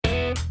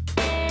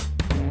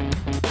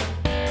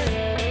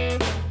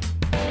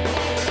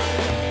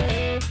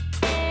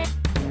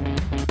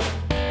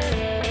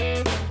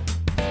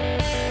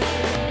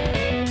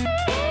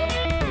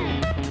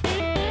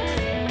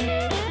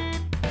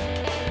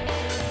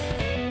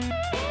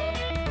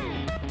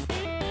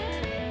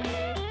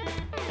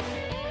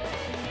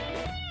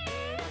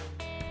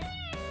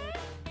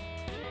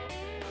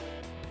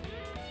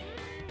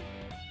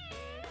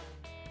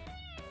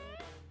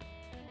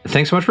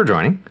Thanks so much for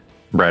joining,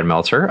 Brad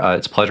Meltzer.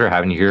 It's a pleasure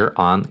having you here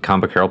on the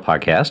Comic Book Herald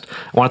podcast.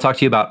 I want to talk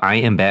to you about I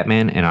Am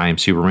Batman and I Am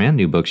Superman,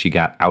 new books you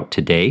got out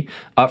today.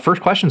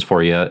 First questions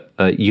for you.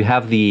 You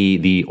have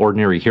the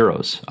Ordinary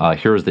Heroes,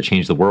 Heroes That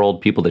Change the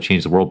World, People That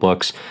Change the World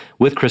books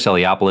with Chris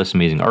Eliopoulos,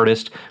 amazing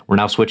artist. We're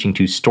now switching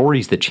to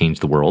Stories That Change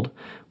the World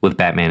with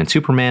Batman and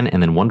Superman,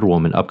 and then Wonder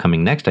Woman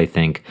upcoming next, I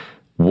think.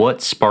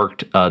 What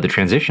sparked the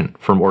transition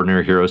from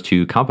Ordinary Heroes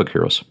to comic book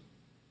heroes?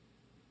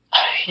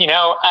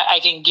 I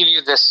can give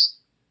you this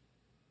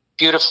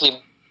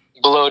beautifully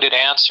bloated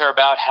answer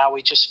about how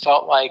we just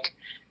felt like,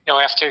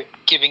 after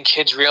giving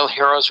kids real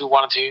heroes, we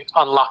wanted to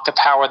unlock the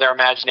power of their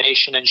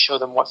imagination and show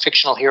them what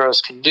fictional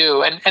heroes can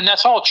do. And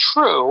that's all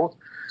true,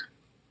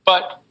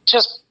 but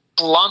just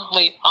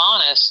bluntly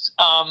honest,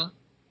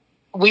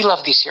 we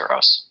love these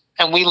heroes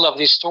and we love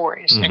these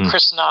stories. Mm-hmm. And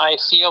Chris and I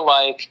feel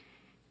like,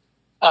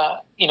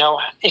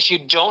 if you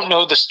don't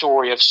know the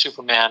story of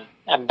Superman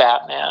and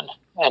Batman,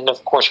 and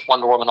of course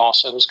Wonder Woman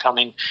also who's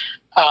coming,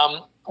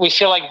 we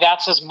feel like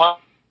that's as much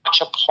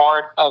a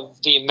part of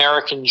the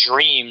American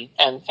dream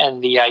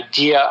and the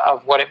idea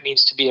of what it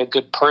means to be a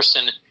good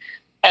person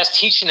as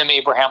teaching them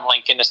Abraham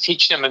Lincoln, as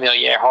teaching them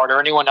Amelia Earhart, or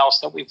anyone else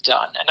that we've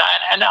done.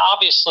 And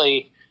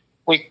obviously,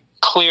 we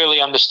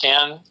clearly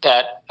understand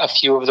that a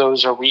few of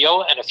those are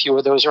real and a few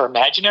of those are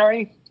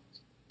imaginary.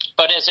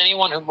 But as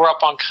anyone who grew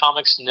up on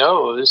comics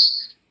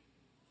knows,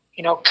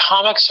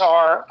 comics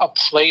are a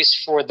place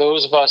for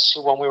those of us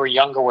who, when we were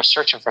younger, were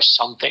searching for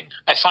something.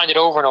 I find it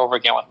over and over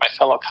again with my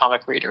fellow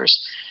comic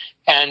readers.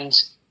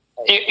 And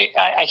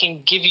I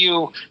can give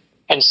you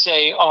and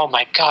say, oh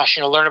my gosh,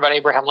 learn about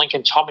Abraham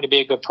Lincoln taught me to be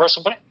a good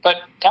person.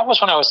 But that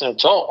was when I was an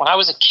adult. When I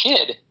was a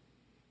kid,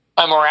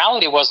 my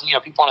morality wasn't,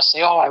 people want to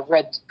say, oh, I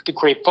read the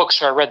great books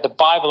or I read the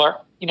Bible.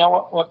 Or,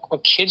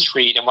 what kids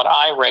read and what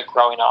I read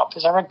growing up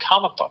is I read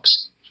comic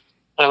books.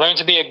 And I learned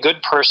to be a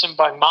good person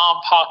by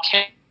Mom, Pa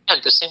Kent,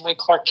 the same way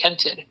Clark Kent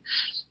did.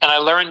 And I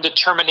learned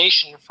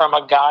determination from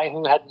a guy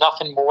who had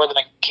nothing more than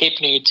a cape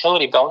and a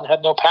utility belt and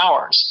had no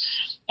powers.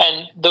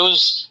 And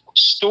those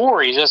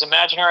stories, as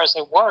imaginary as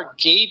they were,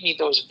 gave me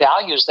those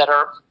values that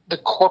are the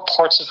core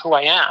parts of who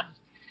I am.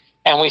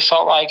 And we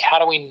felt like, how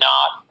do we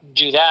not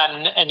do that?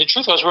 And the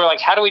truth was, we were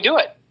like, how do we do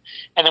it?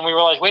 And then we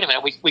realized, wait a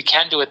minute, we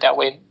can do it that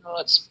way.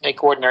 Let's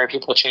make ordinary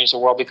people change the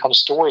world become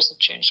stories that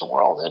change the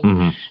world.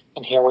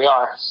 And here we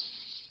are.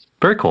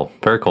 Very cool.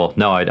 Very cool.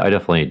 No, I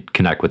definitely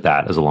connect with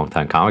that as a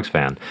longtime comics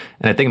fan.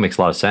 And I think it makes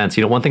a lot of sense.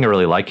 One thing I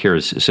really like here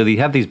is, so you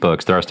have these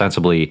books, they're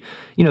ostensibly,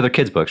 they're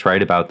kids' books, right?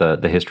 About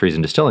the histories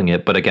and distilling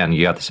it. But again,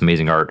 you got this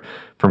amazing art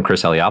from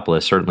Chris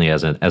Eliopoulos. Certainly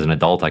as an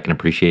adult, I can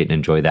appreciate and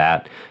enjoy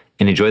that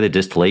and enjoy the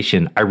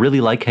distillation. I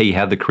really like how you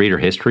have the creator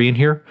history in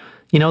here.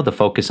 The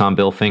focus on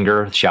Bill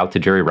Finger, shout to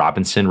Jerry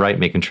Robinson, right?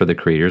 Making sure the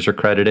creators are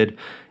credited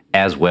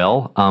as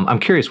well. I'm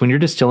curious, when you're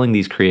distilling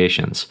these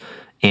creations,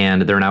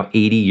 and they're now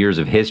 80 years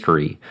of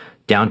history,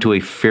 down to a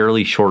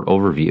fairly short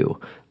overview,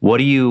 what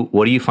do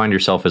you find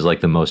yourself as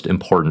like the most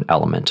important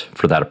element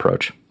for that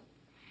approach?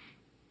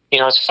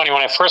 It's funny,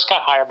 when I first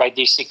got hired by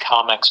DC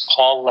Comics,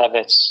 Paul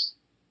Levitz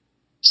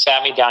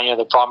sat me down,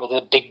 they brought me to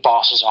the big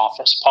boss's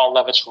office. Paul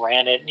Levitz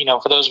ran it.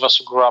 For those of us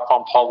who grew up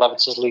on Paul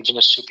Levitz's Legion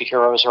of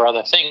Superheroes or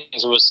other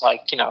things, it was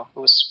like, it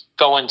was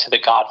going to the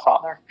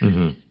Godfather.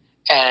 Mm-hmm.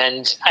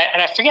 And I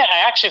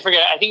actually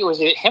forget, I think it was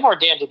him or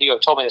Dan DiDio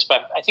told me this,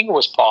 but I think it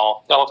was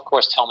Paul. They'll, of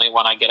course, tell me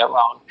when I get it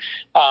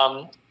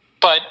wrong.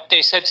 But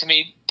they said to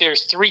me,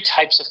 there's 3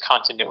 types of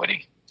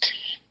continuity.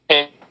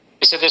 And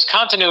they said there's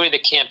continuity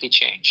that can't be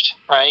changed,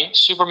 right?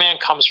 Superman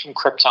comes from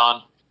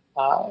Krypton.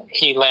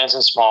 He lands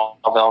in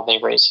Smallville. They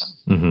raise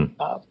him.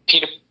 Mm-hmm.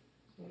 Peter,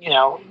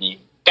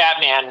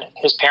 Batman,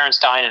 his parents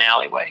die in an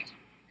alleyway.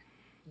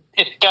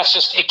 It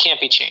can't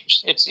be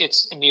changed.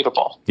 It's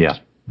immutable. Yeah.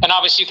 And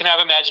obviously you can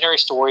have imaginary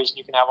stories and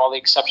you can have all the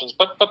exceptions,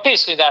 but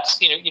basically that's,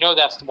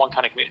 that's the one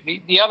kind of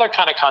continuity. The other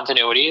kind of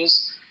continuity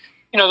is,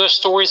 there's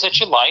stories that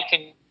you like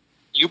and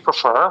you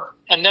prefer,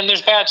 and then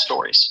there's bad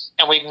stories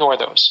and we ignore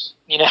those,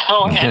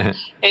 and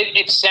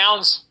it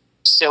sounds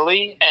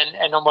silly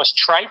and almost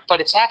trite,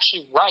 but it's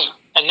actually right.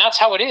 And that's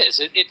how it is.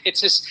 It's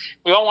just,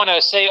 we all want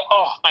to say,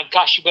 oh my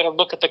gosh, you better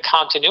look at the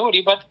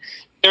continuity, but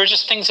there are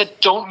just things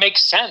that don't make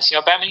sense.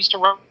 Batman used to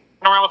run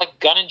around with a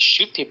gun and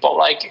shoot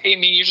people.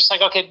 You're just like,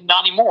 okay,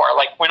 not anymore.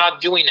 We're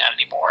not doing that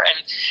anymore.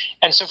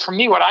 And so for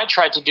me, what I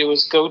tried to do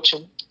is go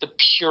to the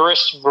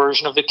purest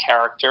version of the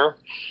character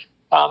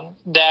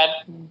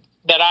that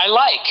I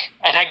like.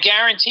 And I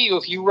guarantee you,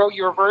 if you wrote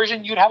your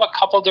version, you'd have a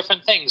couple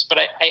different things. But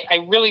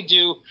I really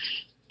do,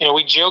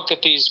 we joke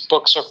that these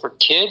books are for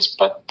kids,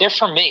 but they're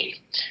for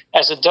me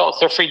as adults.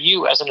 They're for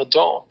you as an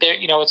adult.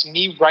 It's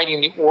me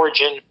writing the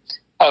origin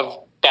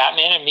of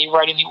Batman and me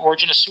writing the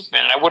origin of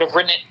Superman. And I would have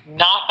written it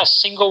not a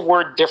single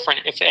word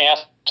different if they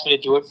asked me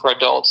to do it for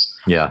adults.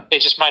 Yeah. They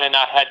just might have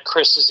not had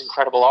Chris's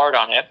incredible art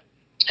on it.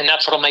 And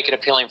that's what'll make it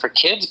appealing for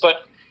kids.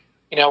 But,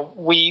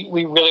 we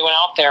really went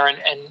out there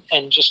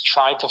and just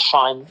tried to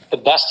find the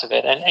best of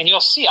it. And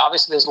you'll see,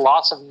 obviously, there's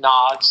lots of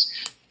nods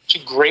to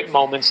great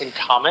moments in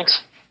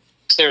comics.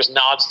 there's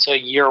nods to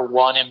Year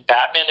One in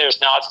Batman. There's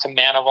nods to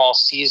Man of All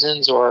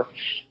Seasons, or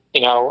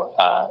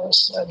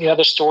the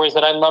other stories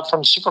that I love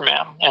from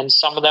Superman. And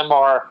some of them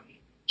are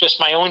just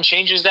my own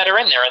changes that are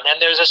in there. And then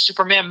there's a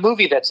Superman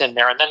movie that's in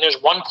there. And then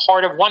there's one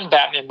part of one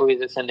Batman movie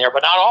that's in there,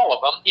 but not all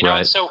of them. Right.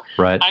 And so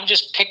Right. I'm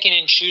just picking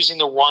and choosing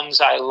the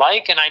ones I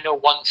like. And I know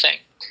one thing: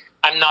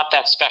 I'm not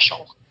that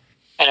special.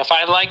 And if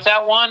I like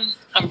that one,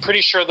 I'm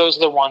pretty sure those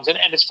are the ones. And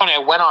it's funny, I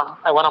went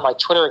on my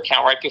Twitter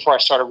account right before I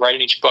started writing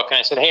each book, and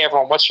I said, "Hey,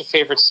 everyone, what's your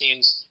favorite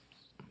scenes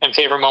and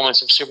favorite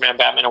moments of Superman,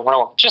 Batman, and Wonder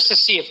Woman?" Just to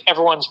see if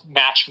everyone's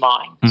matched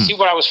mine, see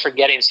what I was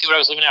forgetting, see what I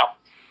was leaving out.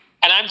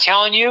 And I'm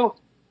telling you,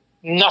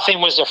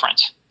 nothing was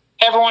different.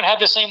 Everyone had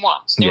the same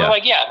ones. They were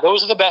like, "Yeah,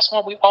 those are the best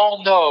ones." We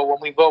all know when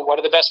we vote, what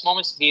are the best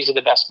moments? These are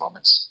the best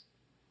moments.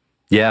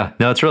 Yeah,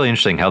 no, it's really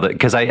interesting how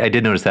because I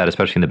did notice that,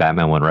 especially in the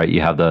Batman one, right?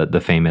 You have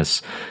the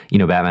famous,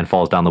 Batman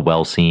falls down the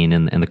well scene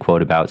and the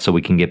quote about "so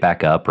we can get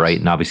back up," right?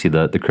 And obviously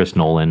the Chris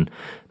Nolan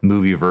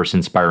movie verse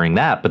inspiring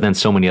that, but then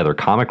so many other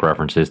comic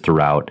references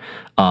throughout.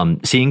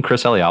 Seeing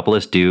Chris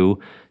Eliopoulos do,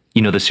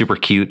 the super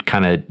cute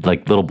kind of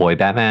like little boy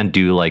Batman,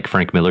 do like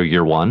Frank Miller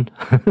Year One,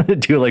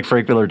 do like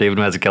Frank Miller, David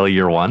Mazzucchelli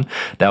Year One.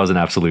 That was an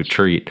absolute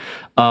treat.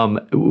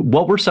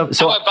 What were some?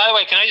 So, by the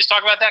way, can I just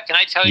talk about that? Can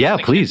I tell you? Yeah,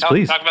 please.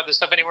 Talk about this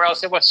stuff anywhere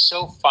else. What's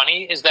so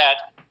funny is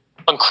that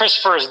when Chris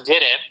first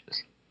did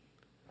it,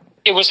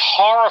 it was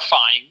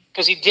horrifying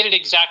because he did it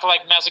exactly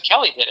like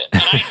Mazzucchelli did it,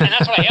 and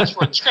that's what I asked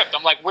for in the script.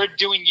 I'm like, we're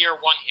doing Year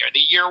One here. The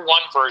Year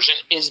One version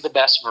is the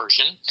best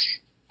version.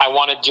 I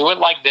want to do it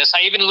like this.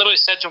 I even literally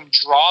said to him,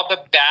 draw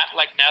the bat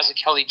like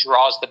Mazzucchelli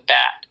draws the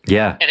bat.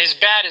 Yeah. And his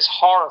bat is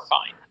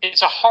horrifying.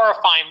 It's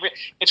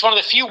it's one of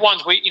the few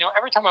ones where,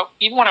 every time,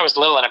 even when I was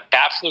little and a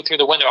bat flew through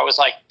the window, I was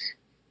like,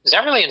 does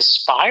that really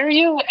inspire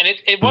you? And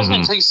it wasn't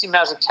until you see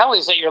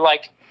Mazzucchelli's that you're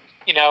like,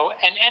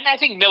 and I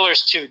think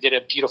Miller's too did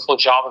a beautiful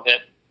job of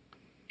it,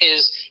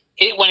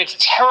 when it's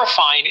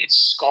terrifying, it's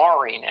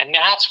scarring. And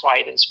that's why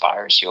it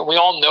inspires you. And we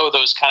all know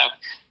those kind of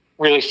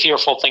really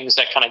fearful things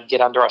that kind of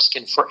get under our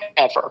skin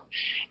forever.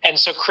 And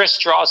so Chris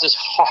draws this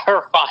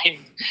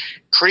horrifying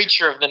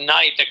creature of the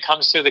night that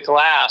comes through the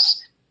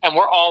glass, and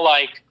we're all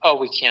like, oh,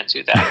 we can't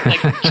do that.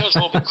 Like,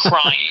 children will be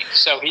crying.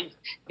 So he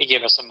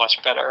gave us a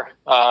much better,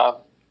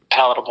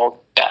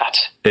 palatable bat.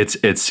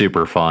 It's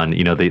super fun.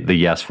 The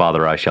yes,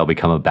 father, I shall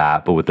become a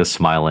bat, but with the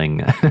smiling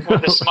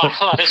with a smile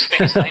on his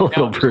face. I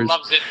know, he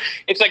loves it.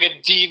 It's like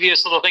a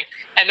devious little thing.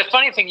 And the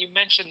funny thing, you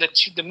mentioned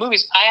the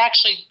movies. I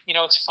actually,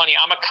 it's funny,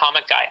 I'm a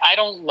comic guy. I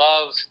don't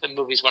love the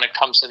movies when it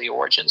comes to the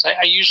origins.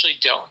 I usually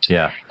don't.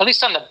 Yeah. At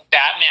least on the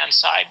Batman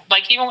side.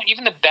 Like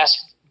even the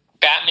best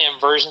Batman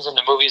versions in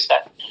the movies,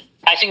 that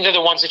I think they're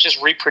the ones that just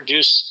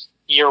reproduce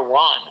Year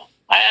One.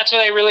 That's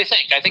what I really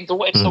think. I think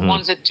it's the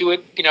ones that do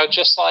it,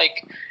 just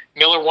like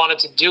Miller wanted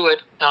to do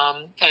it,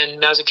 and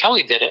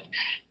Mazzucchelli did it.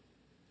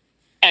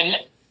 And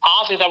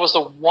oddly, that was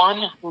the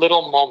one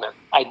little moment.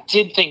 I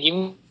did think,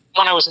 even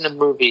when I was in the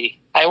movie,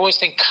 I always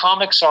think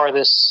comics are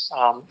this,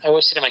 I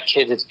always say to my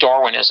kids, it's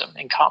Darwinism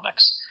in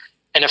comics.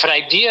 And if an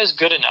idea is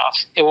good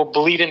enough, it will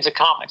bleed into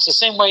comics. The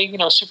same way,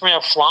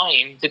 Superman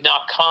flying did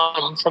not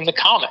come from the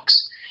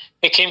comics.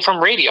 It came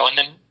from radio, and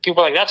then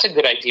people were like, that's a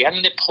good idea. And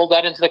then they pulled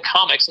that into the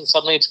comics, and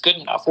suddenly it's good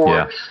enough.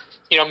 Or,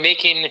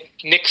 making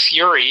Nick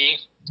Fury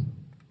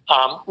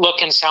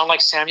look and sound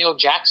like Samuel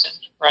Jackson,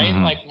 right?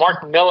 Mm-hmm. Like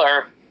Mark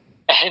Miller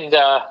and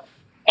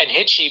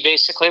Hitchie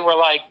basically were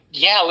like,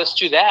 yeah, let's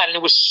do that. And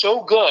it was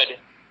so good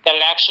that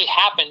it actually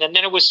happened. And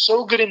then it was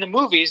so good in the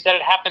movies that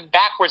it happened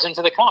backwards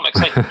into the comics.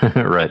 Like,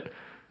 right.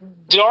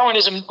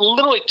 Darwinism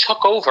literally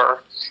took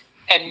over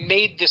and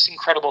made this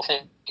incredible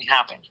thing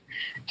happen.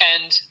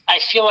 And I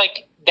feel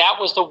like that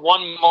was the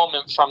one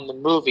moment from the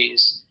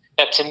movies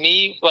that to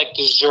me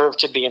deserved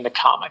to be in the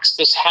comics.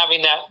 This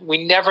having that,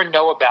 we never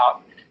know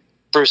about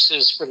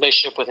Bruce's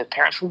relationship with his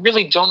parents. We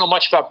really don't know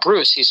much about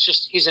Bruce.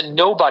 He's a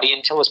nobody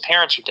until his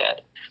parents are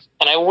dead.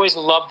 And I always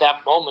loved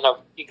that moment of,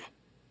 you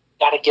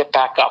got to get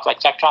back up.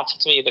 Like, that got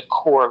to me the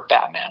core of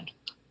Batman.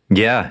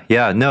 Yeah.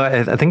 No,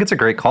 I think it's a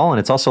great call. And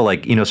it's also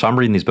so I'm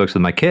reading these books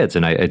with my kids,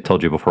 and I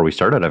told you before we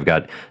started, I've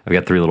got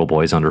 3 little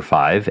boys under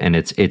 5, and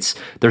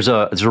there's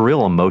a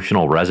real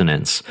emotional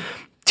resonance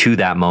to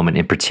that moment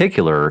in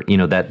particular,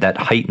 that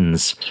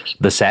heightens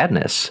the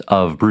sadness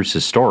of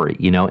Bruce's story,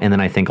 and then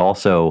I think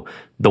also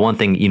the one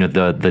thing,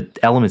 the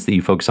elements that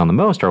you focus on the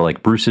most are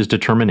like Bruce's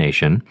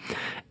determination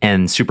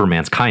and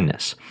Superman's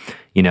kindness,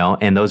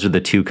 and those are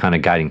the two kind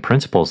of guiding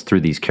principles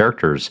through these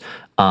characters,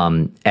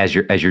 as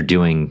you're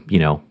doing,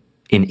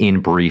 in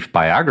brief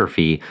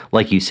biography,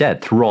 like you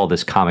said, through all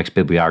this comics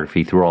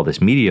bibliography, through all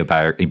this media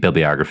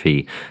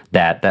bibliography,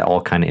 that all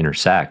kind of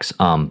intersects.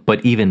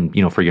 But even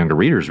for younger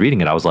readers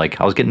reading it, I was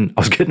getting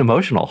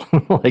emotional.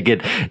 Like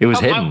it was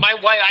hitting. My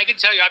wife, I can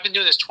tell you, I've been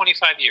doing this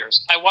 25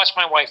 years. I watched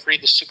my wife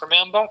read the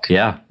Superman book.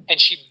 Yeah, and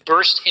she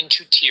burst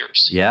into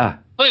tears. Yeah,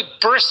 really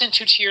burst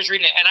into tears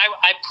reading it. And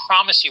I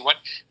promise you,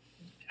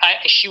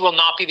 she will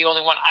not be the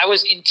only one. I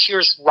was in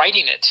tears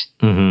writing it.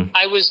 Mm-hmm.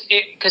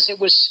 Because it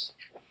was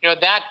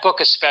that book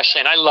especially,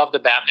 and I love the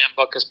Batman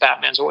book because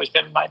Batman's always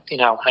been my,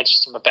 I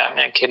just am a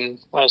Batman kid. And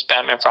I was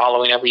Batman for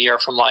Halloween every year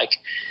from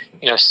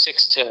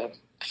 6 to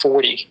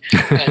 40.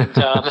 And,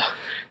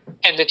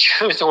 and the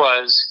truth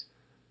was,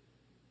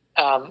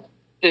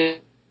 there's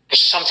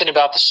something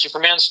about the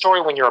Superman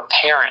story when you're a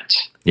parent.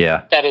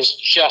 Yeah. That is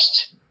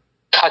just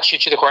cuts you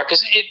to the core.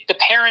 Because the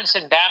parents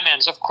in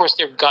Batman's, of course,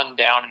 they're gunned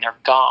down and they're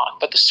gone.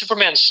 But the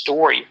Superman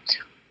story,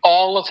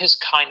 all of his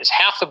kindness,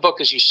 half the book,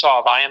 as you saw,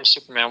 of I Am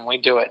Superman when we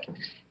do it,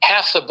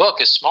 half the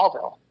book is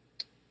Smallville.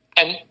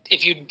 And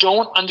if you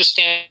don't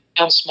understand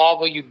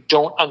Smallville, you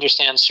don't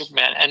understand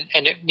Superman.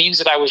 And it means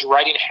that I was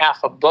writing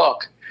half a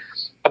book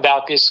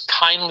about these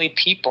kindly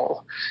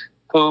people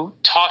who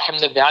taught him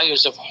the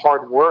values of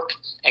hard work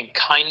and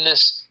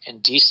kindness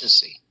and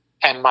decency.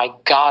 And my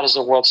God, is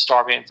the world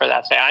starving for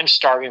that thing. I'm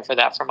starving for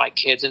that for my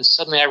kids. And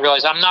suddenly I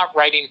realized I'm not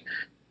writing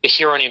the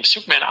hero named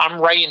Superman. I'm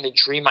writing the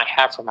dream I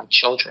have for my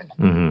children.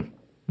 Mm-hmm.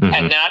 Mm-hmm.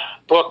 And that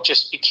book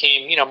just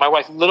became, my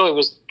wife literally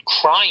was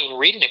crying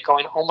reading it,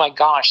 going, oh my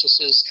gosh, this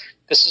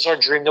is our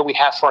dream that we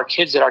have for our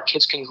kids, that our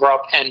kids can grow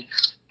up and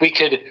we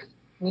could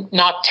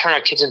not turn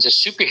our kids into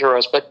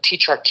superheroes, but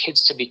teach our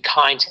kids to be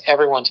kind to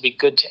everyone, to be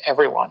good to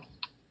everyone.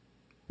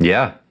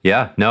 Yeah.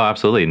 No,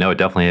 absolutely. No, it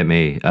definitely hit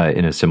me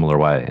in a similar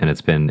way. And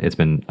it's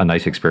been a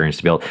nice experience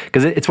to be able,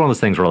 because it's one of those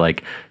things where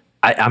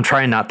I'm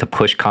trying not to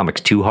push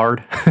comics too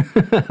hard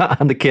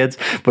on the kids,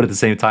 but at the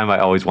same time, I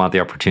always want the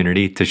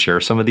opportunity to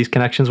share some of these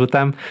connections with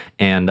them.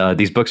 And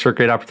these books are a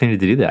great opportunity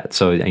to do that.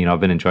 So, I've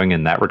been enjoying it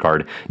in that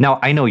regard. Now,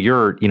 I know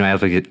you're,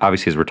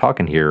 obviously as we're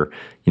talking here,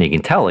 you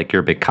can tell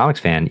you're a big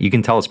comics fan. You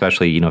can tell,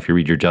 especially, if you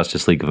read your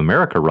Justice League of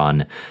America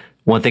run,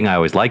 one thing I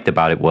always liked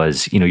about it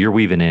was, you're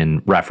weaving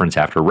in reference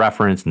after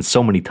reference and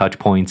so many touch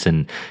points.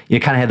 And you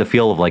kind of had the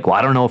feel of well,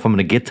 I don't know if I'm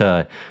going to get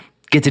to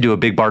do a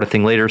big Barda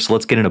thing later, so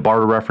let's get into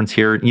Barda reference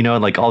here,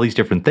 and all these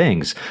different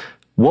things.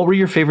 What were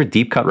your favorite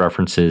deep cut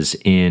references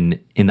in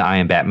the I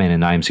Am Batman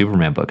and I Am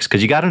Superman books?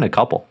 Because you got in a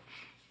couple.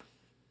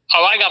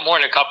 Oh, I got more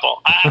than a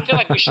couple. I feel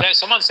like we should have,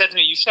 someone said to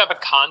me, you should have a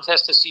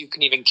contest to see who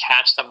can even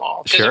catch them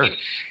all. Sure.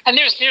 And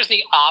there's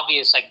the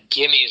obvious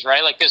gimmies,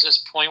 right? There's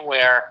this point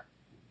where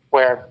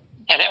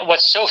and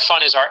what's so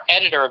fun is our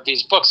editor of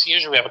these books,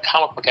 usually we have a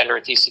comic book editor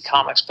at DC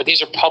Comics, but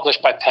these are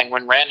published by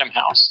Penguin Random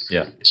House.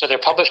 Yeah. So they're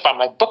published by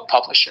my book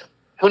publisher,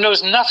 who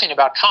knows nothing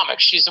about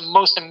comics. She's the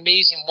most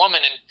amazing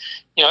woman and,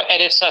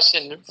 edits us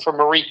for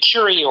Marie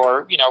Curie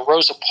or,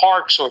 Rosa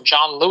Parks or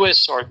John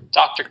Lewis or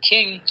Dr.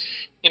 King,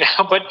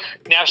 but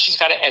now she's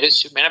got to edit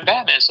Superman and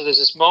Batman. So there's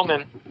this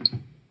moment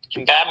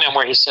in Batman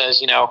where he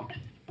says, and I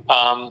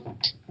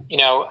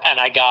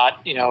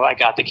got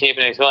the cave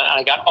and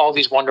I got all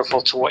these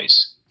wonderful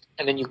toys.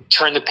 And then you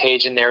turn the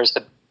page and there's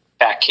the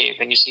Batcave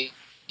and you see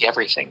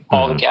everything,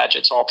 all the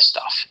gadgets, all the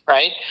stuff,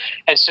 right?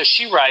 And so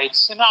she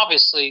writes, and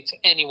obviously to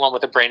anyone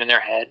with a brain in their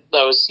head,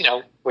 those,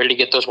 where did he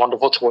get those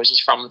wonderful toys?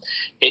 It's from,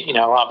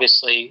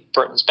 obviously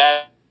Burton's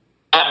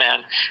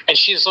Batman. And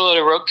she just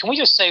literally wrote, can we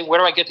just say, where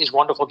do I get these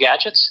wonderful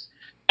gadgets?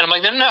 And I'm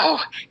like, no,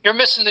 you're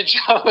missing the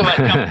joke.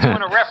 I'm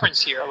doing a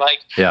reference here.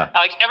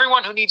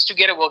 Everyone who needs to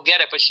get it will get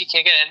it, but she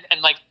can't get it.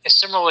 And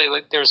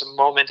similarly, there's a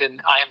moment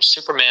in I Am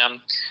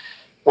Superman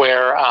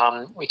where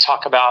we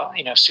talk about,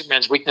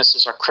 Superman's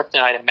weaknesses are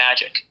kryptonite and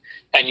magic.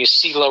 And you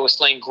see Lois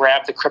Lane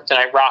grab the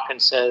kryptonite rock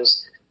and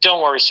says,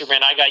 don't worry,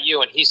 Superman, I got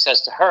you. And he says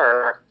to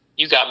her,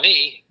 you got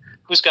me.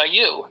 Who's got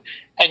you?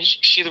 And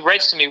she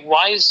writes to me,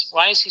 why is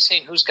he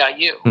saying who's got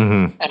you?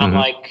 And I'm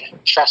like,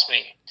 trust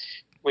me,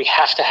 we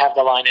have to have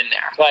the line in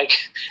there.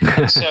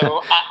 And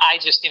so I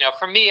just,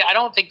 for me, I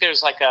don't think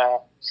there's a,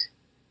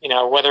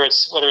 whether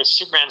it's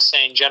Superman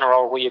saying,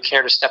 General, will you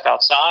care to step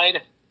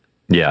outside?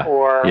 Yeah.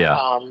 Or,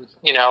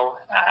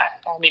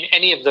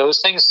 any of those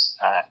things,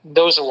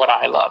 those are what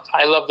I love.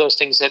 I love those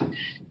things that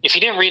if you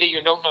didn't read it,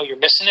 you don't know you're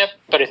missing it.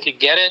 But if you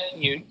get it,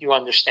 you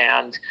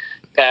understand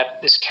that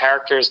this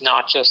character is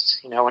not just,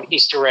 an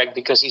Easter egg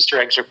because Easter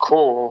eggs are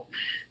cool,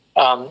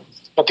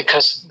 but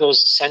because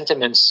those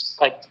sentiments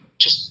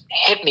just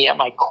hit me at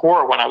my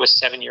core when I was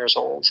 7 years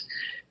old.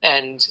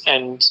 And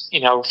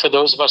for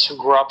those of us who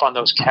grew up on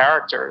those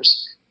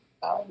characters,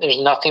 there's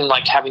nothing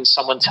like having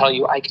someone tell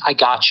you, I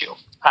got you.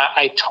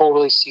 I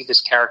totally see this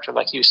character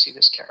like you see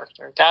this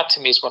character. That to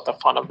me is what the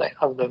fun of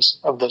those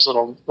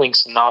little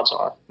winks and nods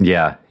are.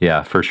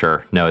 Yeah, for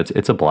sure. No,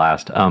 it's a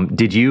blast.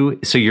 Did you?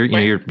 So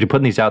you're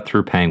putting these out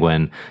through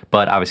Penguin,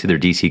 but obviously they're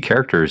DC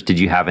characters. Did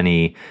you have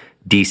any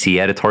DC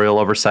editorial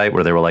oversight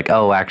where they were like,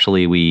 oh,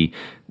 actually we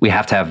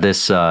have to have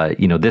this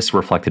this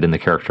reflected in the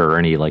character, or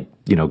any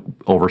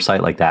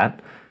oversight like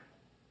that?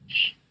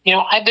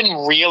 I've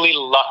been really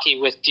lucky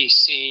with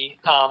DC.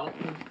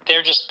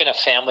 They're just been a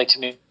family to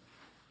me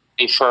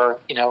for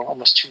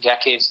almost 2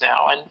 decades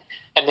now,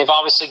 and they've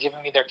obviously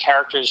given me their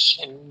characters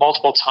in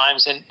multiple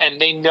times,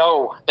 and they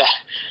know that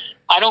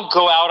I don't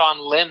go out on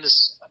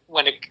limbs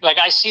when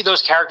I see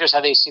those characters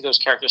how they see those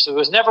characters. So there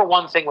was never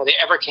one thing where they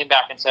ever came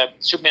back and said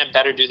Superman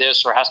better do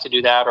this or has to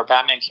do that, or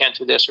Batman can't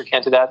do this or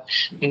can't do that.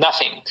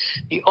 Nothing.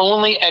 The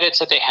only edits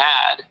that they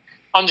had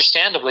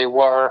understandably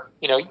were,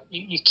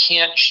 you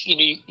can't,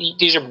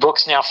 these are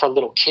books now for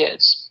little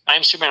kids.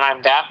 I'm Superman,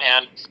 I'm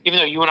Batman, even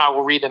though you and I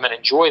will read them and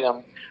enjoy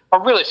them,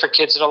 are really for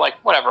kids that are like,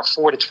 whatever,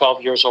 4 to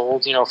 12 years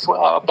old,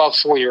 above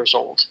 4 years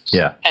old.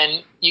 Yeah.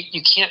 And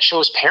you can't show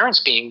his parents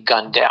being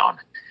gunned down.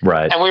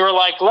 Right. And we were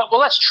like, well,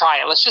 let's try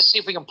it. Let's just see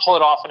if we can pull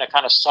it off in a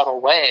kind of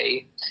subtle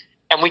way.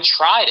 And we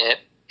tried it.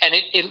 And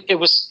it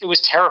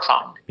was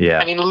terrifying. Yeah.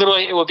 I mean,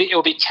 literally, it would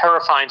be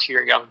terrifying to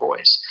your young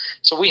boys.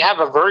 So we have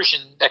a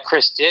version that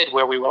Chris did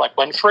where we were like,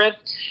 went for it.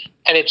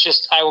 And it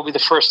just, I will be the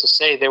first to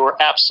say they were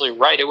absolutely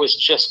right. It was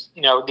just,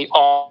 the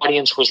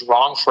audience was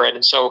wrong for it.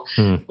 And so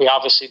we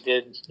obviously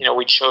did,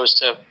 we chose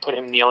to put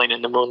him kneeling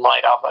in the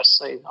moonlight,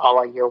 obviously, a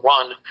la Year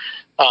One,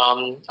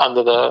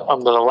 under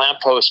the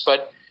lamppost.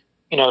 But,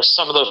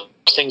 some of those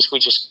things we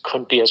just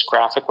couldn't be as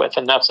graphic with.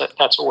 And that's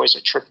always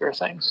a trickier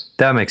thing.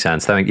 That makes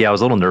sense. I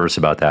was a little nervous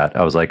about that.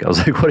 I was like,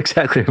 what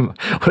exactly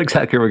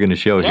are we going to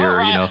show here?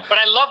 Right. But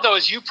I love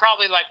those. You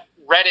probably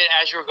read it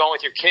as you were going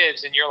with your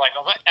kids, and you're like,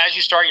 as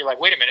you start, you're like,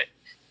 wait a minute,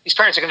 these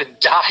parents are going to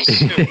die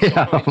soon.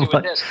 Yeah. So what do we do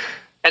with this?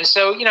 And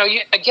so,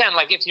 again,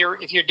 like if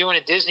you're doing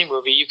a Disney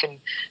movie,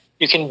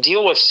 you can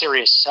deal with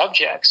serious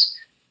subjects,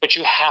 but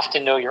you have to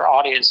know your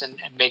audience and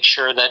make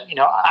sure that,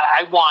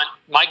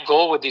 my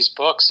goal with these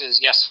books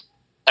is, yes,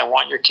 I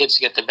want your kids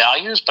to get the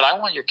values, but I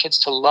want your kids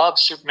to love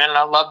Superman and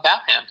I love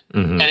Batman.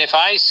 Mm-hmm. And if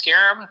I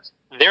scare them,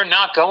 they're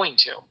not going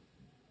to,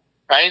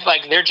 right?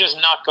 Like they're just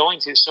not going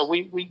to. So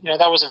we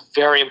that was a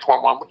very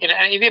important one.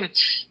 And even,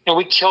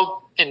 we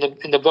killed in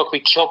the book, we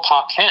killed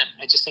Pa Kent.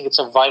 I just think it's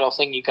a vital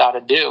thing you got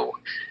to do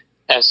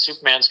as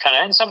Superman's kind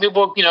of, and some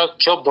people,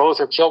 kill both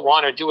or kill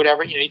one or do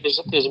whatever. There's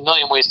a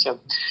million ways to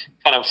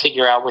kind of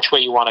figure out which way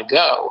you want to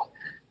go.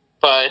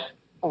 But,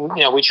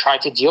 we try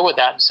to deal with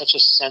that in such a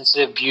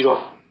sensitive,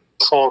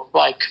 beautiful,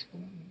 like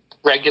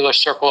regular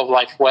circle of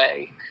life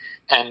way.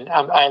 And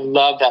I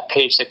love that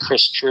page that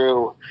Chris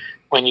drew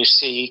when you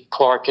see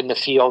Clark in the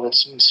field in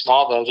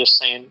Smallville just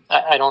saying,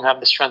 I don't have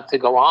the strength to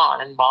go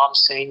on. And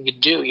Mom's saying, you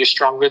do. You're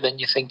stronger than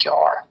you think you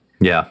are.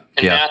 Yeah.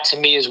 And that to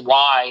me is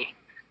why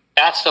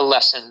that's the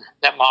lesson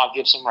that Ma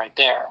gives him right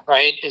there,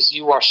 right? Is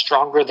you are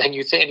stronger than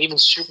you think. And even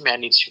Superman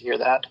needs to hear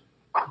that.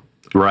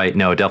 Right.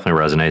 No, it definitely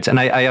resonates. And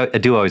I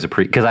do always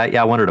appreciate, because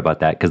I wondered about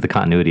that, because the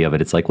continuity of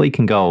it, it's like, well, you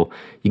can go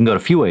a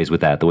few ways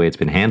with that, the way it's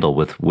been handled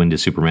with when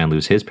does Superman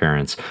lose his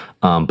parents.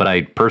 But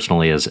I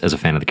personally, as a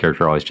fan of the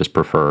character, always just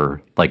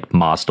prefer like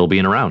Ma still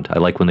being around. I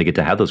like when they get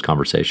to have those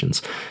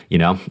conversations, Me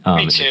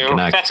too.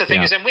 That's the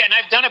thing is, and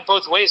I've done it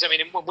both ways. I mean,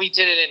 when we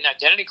did it in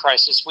Identity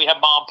Crisis, we had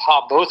Ma and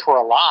Pa both were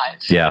alive.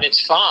 Yeah. And it's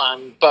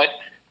fun, but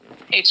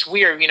it's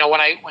weird,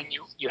 when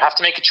you have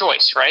to make a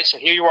choice, right? So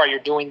here you are, you're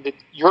doing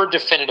your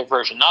definitive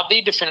version, not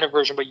the definitive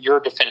version, but your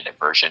definitive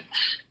version.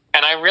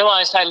 And I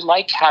realized I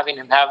like having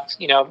him have,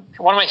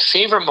 one of my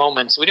favorite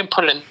moments, we didn't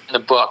put it in the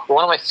book, but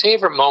one of my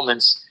favorite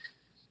moments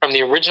from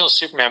the original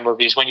Superman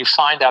movies when you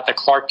find out that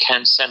Clark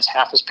Kent sends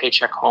half his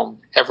paycheck home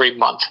every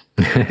month.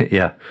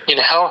 Yeah.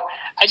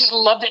 I just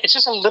loved it. It's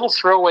just a little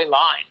throwaway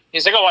line.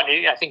 He's like,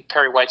 I think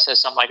Perry White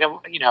says something like,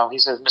 he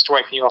says, Mr.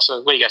 White, can you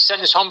also, you guys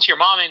send this home to your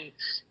mom in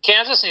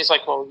Kansas? And he's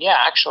like, well, yeah,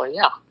 actually,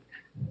 yeah.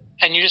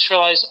 And you just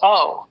realize,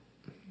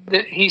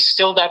 he's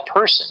still that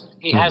person.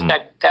 He has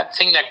that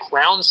thing that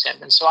grounds him.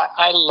 And so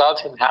I love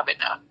him having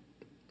that.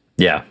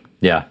 Yeah.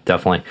 Yeah,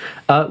 definitely.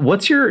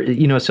 What's your,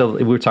 so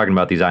we were talking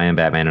about these I Am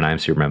Batman and I Am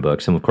Superman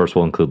books, and of course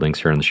we'll include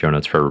links here in the show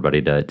notes for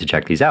everybody to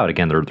check these out.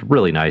 Again, they're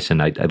really nice,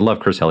 and I love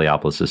Chris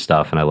Heliopolis'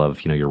 stuff, and I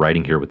love, your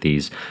writing here with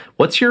these.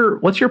 What's your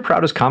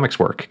proudest comics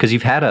work? Because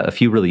you've had a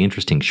few really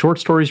interesting short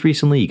stories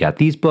recently. You got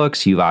these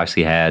books. You've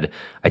obviously had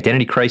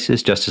Identity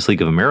Crisis, Justice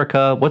League of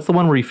America. What's the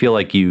one where you feel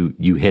like you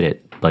hit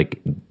it, like,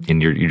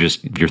 and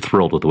you're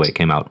thrilled with the way it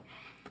came out?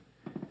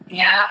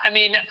 Yeah, I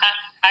mean,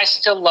 I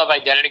still love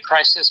Identity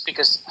Crisis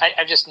because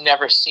I've just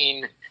never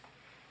seen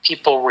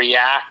people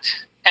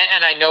react.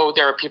 And I know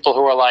there are people who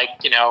are like,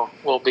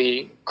 will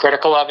be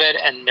critical of it.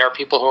 And there are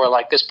people who are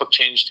like, this book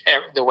changed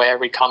the way I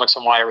read comics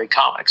and why I read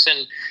comics.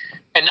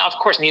 And of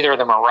course, neither of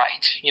them are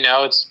right.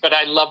 But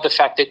I love the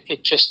fact that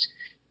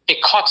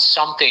it caught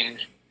something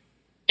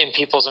in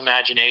people's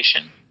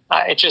imagination.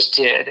 It just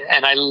did.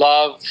 And I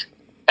love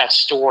that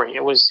story.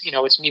 It was,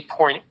 it's me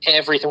pouring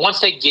everything.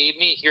 Once they gave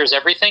me, here's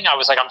everything, I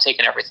was like, I'm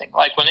taking everything.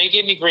 Like when they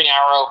gave me Green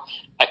Arrow,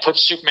 I put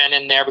Superman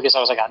in there because I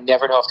was like, I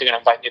never know if they're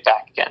going to invite me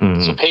back again.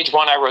 Mm-hmm. So page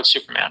 1, I wrote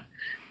Superman.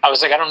 I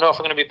was like, I don't know if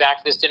I'm going to be back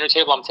at this dinner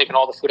table. I'm taking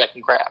all the food I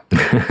can grab.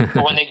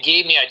 But when they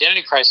gave me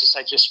Identity Crisis,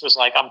 I just was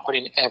like, I'm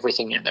putting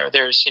everything in there.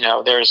 There's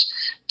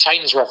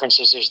Titans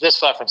references. There's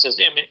this references.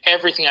 I mean,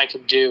 everything I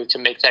could do to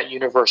make that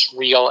universe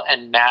real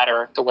and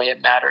matter the way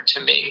it mattered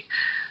to me.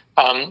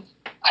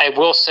 I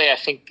will say, I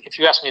think if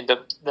you ask me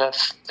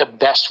the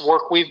best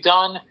work we've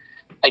done,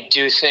 I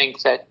do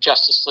think that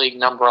Justice League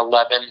number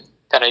 11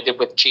 that I did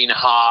with Gene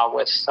Ha,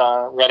 with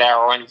Red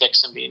Arrow and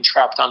Vixen being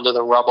trapped under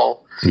the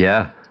rubble.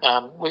 Yeah.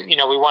 We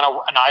won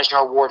an Eisner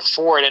Award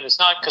for it, and it's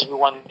not because we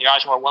won the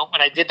Eisner Award.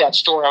 When I did that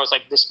story, I was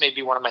like, this may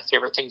be one of my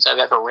favorite things I've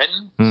ever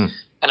written.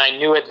 and I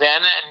knew it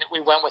then, and we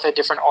went with a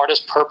different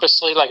artist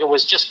purposely. Like, it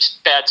was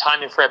just bad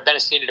timing for Ed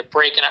Benes needed a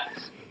break.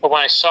 But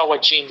when I saw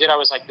what Gene did, I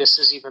was like, this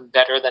is even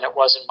better than it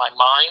was in my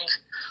mind.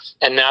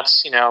 And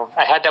that's,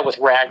 I had that with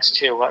Rags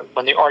too.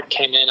 When the art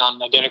came in on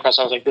Identicross,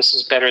 I was like, this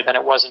is better than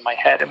it was in my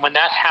head. And when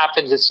that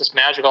happens, it's just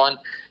magical. And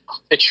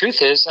the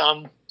truth is,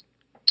 I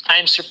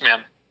Am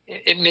Superman.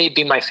 It may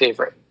be my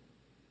favorite.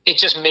 It's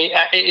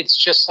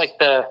just like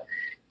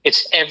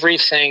it's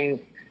everything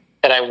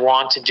that I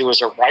want to do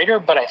as a writer,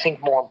 but I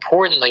think more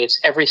importantly, it's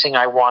everything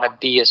I want to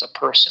be as a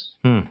person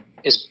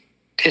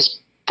is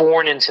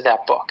born into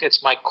that book.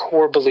 It's my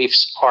core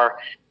beliefs are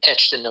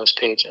etched in those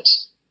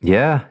pages.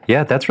 Yeah,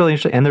 that's really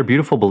interesting, and they're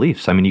beautiful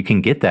beliefs. I mean, you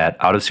can get that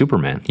out of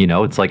Superman.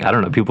 It's like, I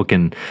don't know, people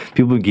can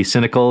be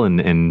cynical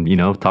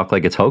and talk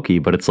like it's hokey,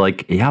 but it's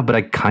like, yeah, but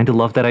I kind of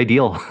love that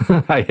ideal.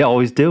 I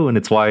always do, and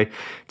it's why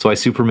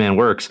Superman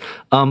works.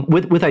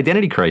 With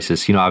Identity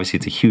Crisis, obviously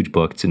it's a huge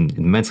book. It's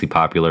immensely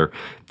popular.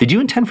 Did you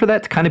intend for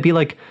that to kind of be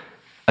like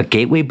a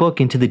gateway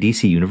book into the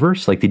DC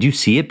universe? Like, did you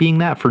see it being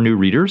that for new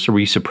readers, or were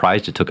you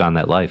surprised it took on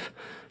that life?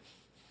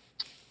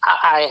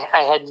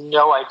 I had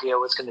no idea it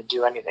was going to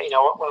do anything.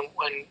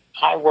 When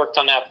I worked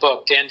on that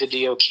book, Dan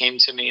DiDio came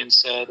to me and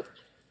said,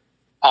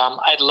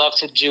 I'd love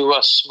to do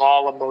a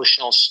small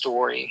emotional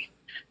story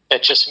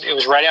it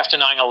was right after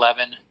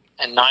 9/11,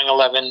 and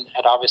 9/11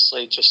 had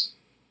obviously just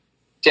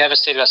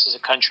devastated us as a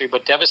country,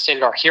 but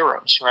devastated our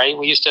heroes, right?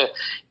 We used to,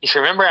 if you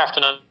remember after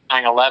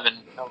 9/11,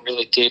 don't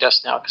really date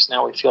us now because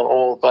now we feel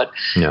old, but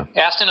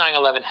after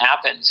 9/11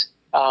 happened,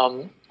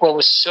 what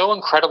was so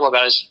incredible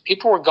about it is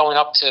people were going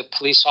up to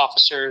police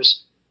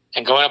officers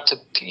and going up to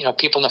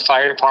people in the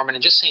fire department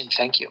and just saying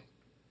thank you.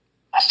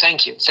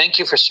 Thank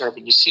you for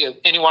serving. You see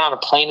anyone on a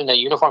plane in their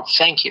uniform,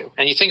 thank you.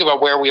 And you think about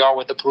where we are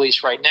with the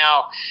police right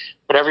now,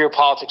 whatever your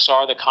politics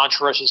are, the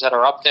controversies that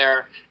are up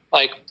there,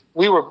 like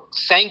we were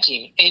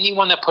thanking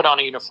anyone that put on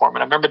a uniform.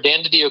 And I remember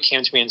Dan DiDio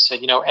came to me and said,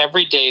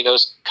 every day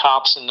those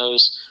cops and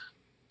those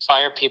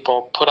fire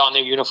people put on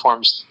their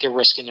uniforms, they're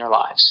risking their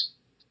lives.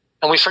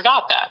 And we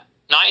forgot that.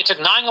 It took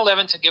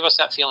 9/11 to give us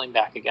that feeling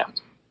back again.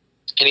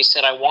 And he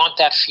said, I want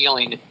that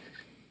feeling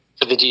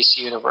for the DC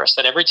universe,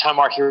 that every time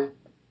our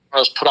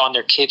heroes put on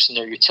their capes and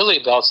their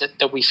utility belts,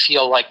 that we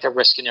feel like they're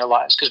risking their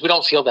lives, because we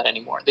don't feel that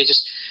anymore. We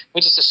just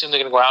assume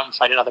they're going to go out and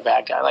fight another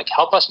bad guy. Like,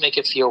 help us make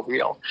it feel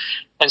real.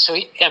 And so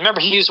I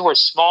remember he used the word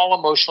small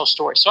emotional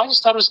story. So I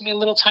just thought it was going to be a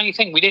little tiny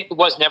thing. It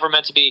was never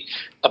meant to be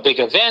a big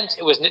event.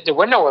 There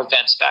were no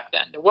events back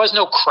then. There was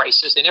no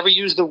crisis. They never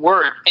used the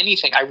word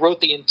anything. I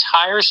wrote the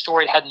entire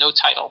story. It had no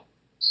title.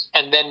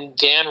 And then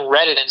Dan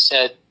read it and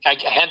said, I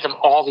handed him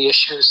all the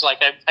issues.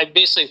 Like I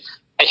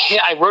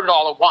wrote it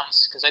all at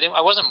once because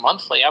I wasn't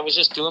monthly. I was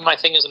just doing my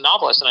thing as a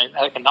novelist. And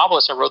like a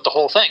novelist, I wrote the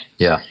whole thing.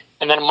 Yeah.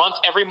 And then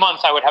every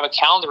month I would have a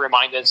calendar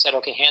reminder that said,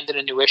 okay, hand in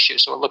a new issue.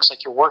 So it looks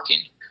like you're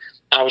working.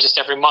 And I was just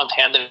every month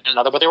handing in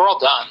another, but they were all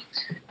done.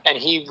 And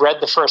he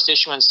read the first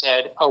issue and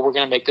said, oh, we're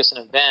going to make this an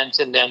event.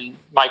 And then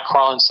Mike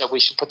Carlin said we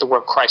should put the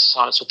word crisis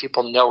on it so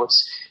people know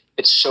it's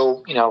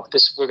so,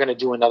 we're going to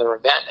do another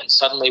event. And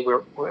suddenly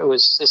it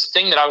was this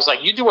thing that I was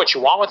like, you do what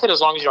you want with it.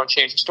 As long as you don't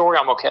change the story,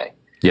 I'm okay.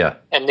 Yeah.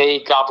 And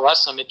God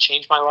bless them, it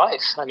changed my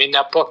life. I mean,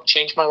 that book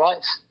changed my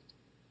life.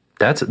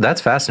 That's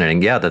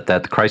fascinating. Yeah, that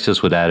the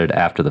crisis was added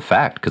after the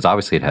fact, because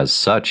obviously it has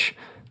such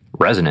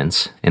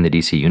resonance in the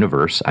DC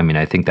universe. I mean,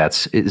 I think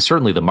it's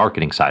certainly the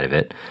marketing side of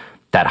it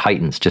that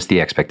heightens just the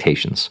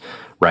expectations,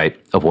 right,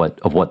 of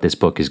what this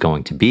book is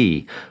going to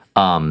be.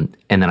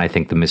 And then I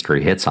think the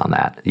mystery hits on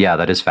that. Yeah,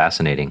 that is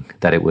fascinating.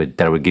 That it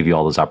would give you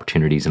all those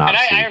opportunities. And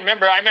obviously, I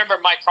remember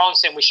Mike Carlin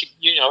saying we should,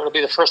 it'll be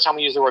the first time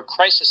we use the word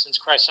crisis since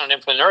Crisis on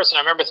Infinite Earths. And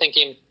I remember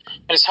thinking,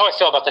 and it's how I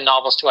feel about the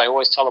novels too. I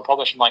always tell the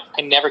publisher, I'm like,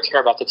 I never care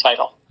about the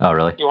title. Oh,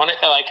 really? You want it?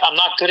 Like, I'm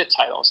not good at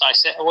titles. I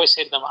always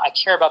say to them, I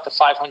care about the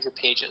 500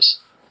 pages.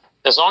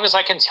 As long as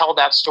I can tell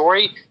that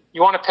story,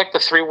 you want to pick the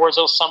 3 words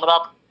that'll sum it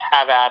up,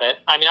 have at it.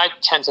 I mean, I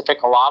tend to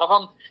pick a lot of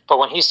them. But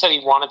when he said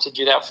he wanted to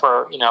do that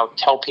for,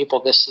 tell people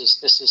this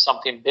is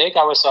something big,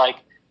 I was like,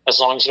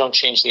 as long as you don't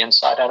change the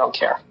inside, I don't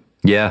care.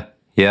 Yeah.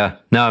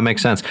 No, it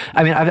makes sense.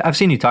 I mean, I've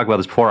seen you talk about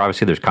this before.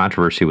 Obviously, there's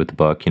controversy with the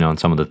book, and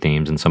some of the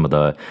themes and some of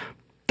the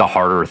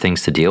harder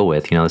things to deal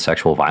with, the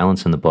sexual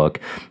violence in the book.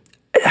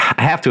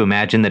 I have to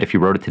imagine that if you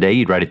wrote it today,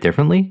 you'd write it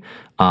differently.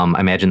 I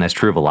imagine that's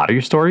true of a lot of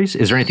your stories.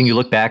 Is there anything you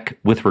look back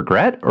with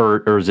regret,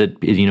 or is it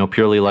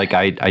purely like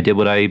I did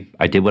what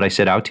I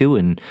set out to,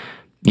 and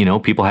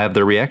people have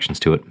their reactions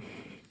to it?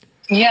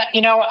 Yeah,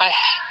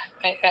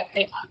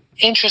 I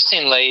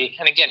interestingly,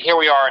 and again, here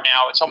we are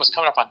now. It's almost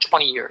coming up on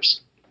 20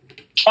 years.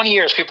 20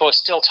 years, people are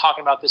still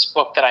talking about this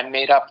book that I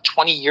made up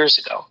 20 years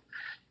ago.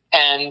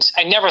 And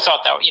I never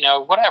thought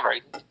that, whatever.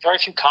 Very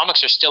few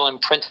comics are still in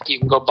print that you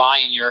can go buy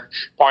in your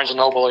Barnes &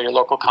 Noble or your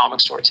local comic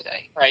store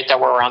today, right, that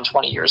were around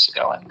 20 years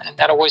ago. And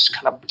that always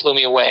kind of blew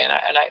me away.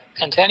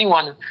 And to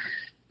anyone,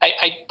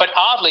 but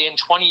oddly, in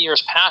 20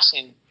 years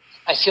passing,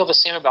 I feel the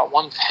same about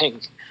one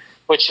thing,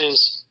 which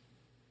is,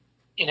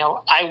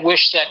 I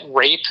wish that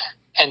rape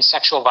and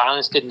sexual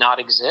violence did not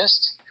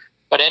exist.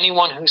 But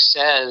anyone who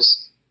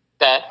says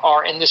that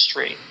our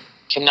industry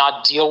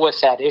cannot deal with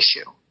that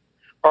issue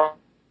or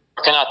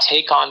cannot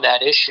take on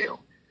that issue.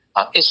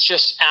 It's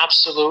just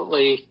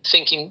absolutely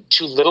thinking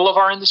too little of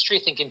our industry,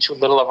 thinking too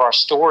little of our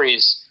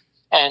stories.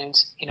 And,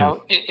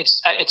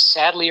 it's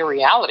sadly a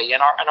reality,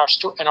 and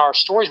our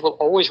stories will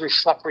always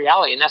reflect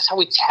reality. And that's how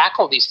we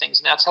tackle these things,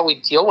 and that's how we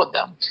deal with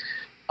them.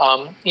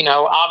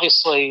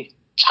 Obviously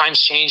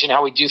times change and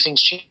how we do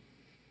things change,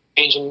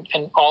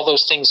 and all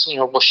those things,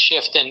 will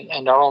shift,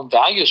 and our own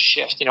values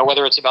shift,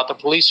 whether it's about the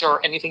police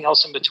or anything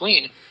else in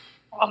between.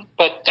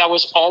 But that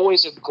was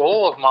always a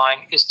goal of mine,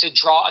 is to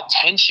draw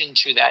attention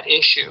to that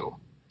issue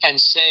and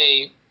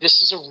say,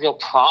 this is a real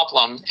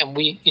problem. And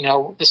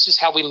this is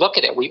how we look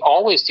at it. We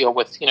always deal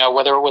with,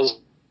 whether it was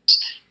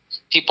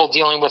people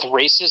dealing with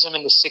racism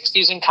in the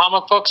 60s in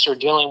comic books, or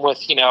dealing with,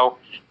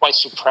 white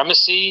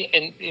supremacy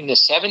in the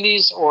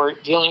 70s, or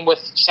dealing with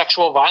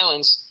sexual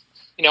violence.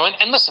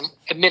 And listen,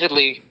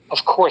 admittedly,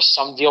 of course,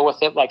 some deal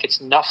with it like it's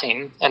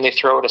nothing and they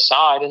throw it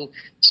aside, and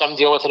some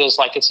deal with it as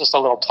like it's just a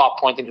little plot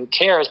point and who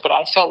cares. But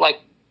I felt like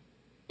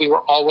we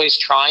were always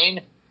trying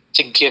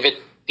to give it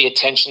the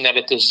attention that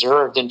it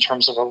deserved in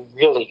terms of a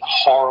really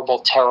horrible,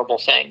 terrible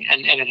thing.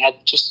 And it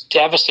had just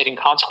devastating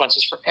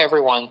consequences for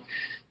everyone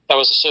that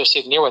was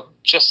associated near with,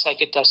 just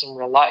like it does in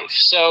real life.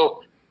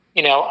 So,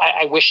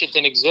 I wish it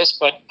didn't exist,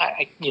 but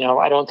I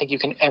don't think you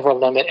can ever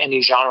limit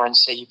any genre and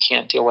say you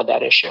can't deal with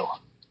that issue.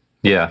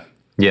 Yeah.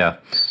 No,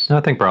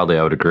 I think broadly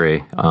I would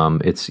agree.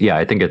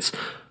 I think it's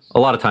a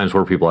lot of times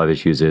where people have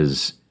issues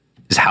is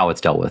how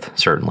it's dealt with,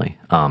 certainly.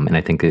 And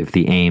I think if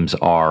the aims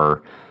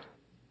are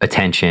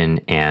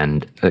attention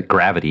and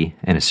gravity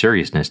and a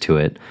seriousness to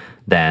it,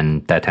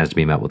 then that tends to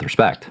be met with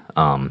respect.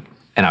 And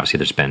obviously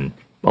there's been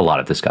a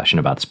lot of discussion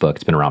about this book.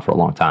 It's been around for a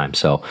long time,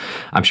 so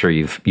I'm sure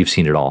you've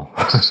seen it all.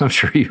 I'm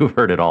sure you've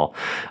heard it all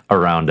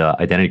around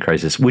Identity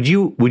Crisis. Would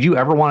you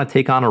ever want to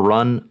take on a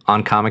run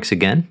on comics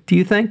again? Do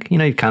you think?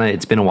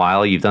 It's been a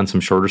while. You've done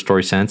some shorter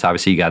stories since.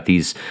 Obviously, you got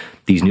these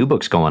new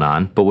books going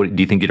on. But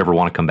do you think you'd ever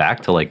want to come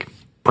back to like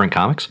print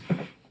comics?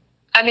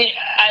 I mean,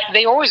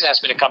 they always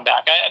ask me to come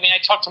back. I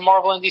talk to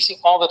Marvel and DC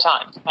all the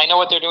time. I know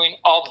what they're doing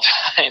all the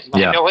time.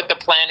 Yeah. I know what the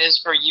plan is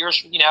for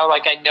years.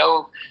 I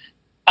know.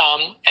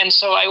 And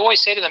so I always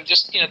say to them,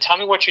 just, tell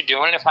me what you're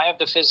doing. And if I have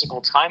the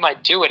physical time, I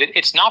do it.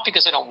 It's not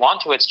because I don't want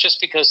to. It's just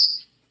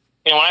because,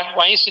 when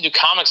I used to do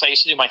comics, I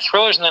used to do my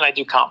thrillers and then I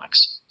do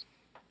comics.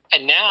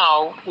 And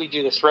now we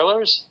do the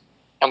thrillers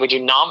and we do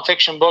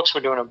nonfiction books.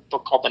 We're doing a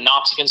book called The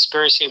Nazi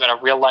Conspiracy, about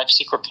a real life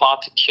secret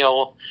plot to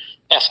kill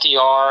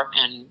FDR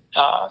and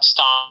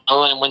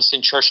Stalin and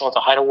Winston Churchill at the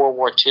height of World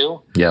War II.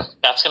 Yeah.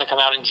 That's going to come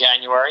out in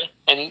January.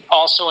 And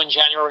also in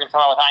January, we're going to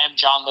come out with I Am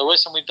John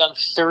Lewis, and we've done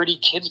 30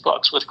 kids'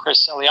 books with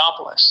Chris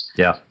Eliopoulos.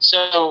 Yeah.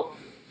 So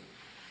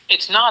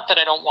it's not that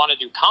I don't want to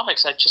do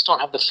comics. I just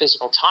don't have the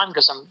physical time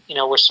because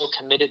we're so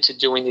committed to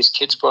doing these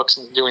kids' books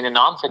and doing the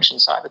nonfiction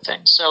side of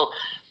things. So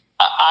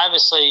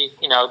obviously,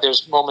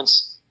 there's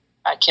moments,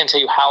 I can't tell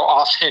you how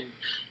often,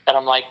 that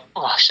I'm like,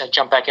 oh, should I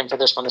jump back in for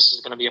this one? This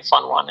is going to be a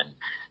fun one. And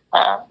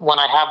when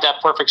I have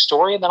that perfect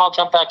story, then I'll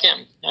jump back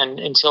in. And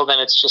until then,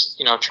 it's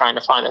just, trying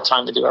to find the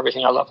time to do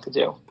everything I love to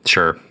do.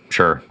 Sure.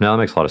 No, that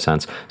makes a lot of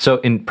sense. So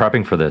in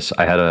prepping for this,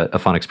 I had a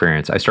fun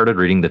experience. I started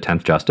reading The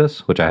 10th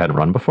Justice, which I hadn't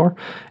run before.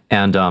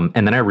 And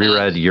then I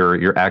reread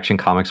your Action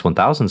Comics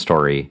 1000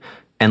 story.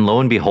 And lo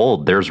and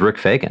behold, there's Rick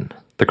Fagan,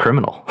 the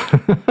criminal.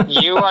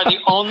 You are the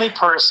only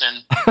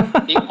person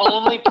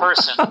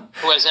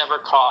who has ever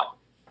caught.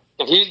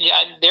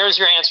 There's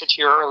your answer to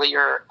your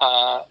earlier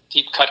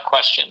deep cut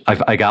question.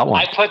 I got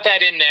one. I put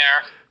that in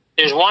there.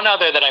 There's one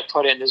other that I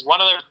put in. There's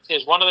one other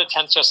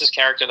 10th Justice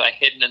character that I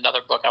hid in another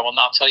book. I will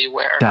not tell you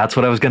where. That's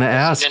what I was going to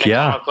ask.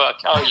 Yeah. Book.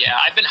 Oh yeah,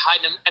 I've been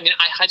hiding them.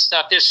 I hide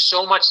stuff. There's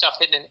so much stuff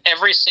hidden in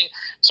every single.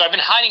 So I've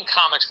been hiding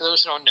comics. For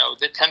those who don't know,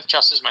 The 10th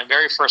Justice is my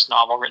very first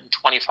novel, written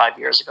 25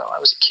 years ago. I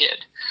was a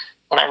kid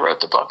when I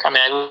wrote the book. I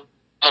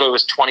literally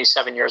was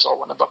 27 years old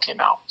when the book came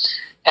out.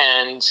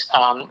 And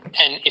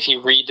if you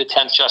read The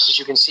 10th Justice,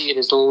 you can see it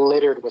is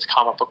littered with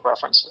comic book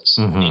references.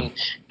 Mm-hmm.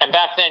 And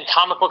back then,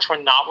 comic books were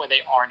not where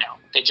they are now.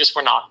 They just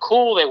were not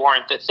cool. They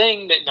weren't the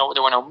thing. There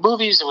were no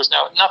movies. There was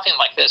nothing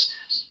like this.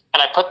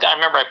 And I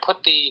remember I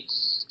put the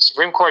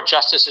Supreme Court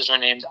justices were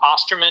named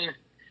Osterman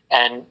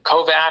and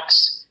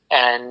Kovacs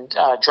and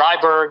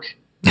Dryburgh.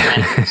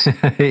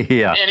 And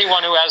yeah.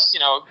 Anyone who has,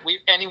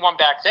 anyone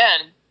back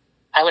then,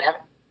 I would have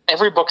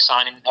every book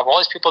signing, have all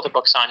these people at the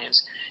book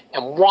signings,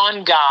 and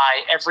one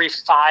guy every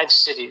 5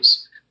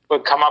 cities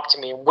would come up to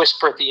me and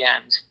whisper at the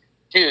end,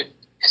 "Dude,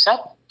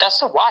 that's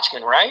the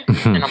Watchman, right?"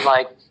 And I'm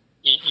like,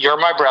 "You're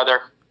my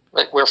brother.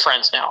 Like, we're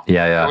friends now."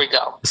 Yeah. Here we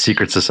go.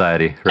 Secret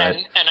society,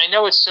 right? And I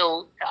know it's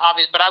so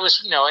obvious, but I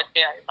was, in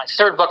my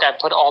third book, I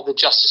put all the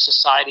Justice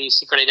Society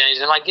secret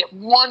identities, and I get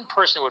one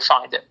person who would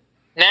find it.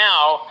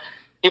 Now,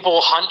 people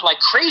will hunt like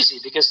crazy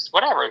because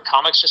whatever,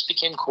 comics just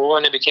became cool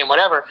and it became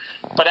whatever.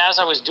 But as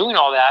I was doing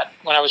all that,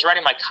 when I was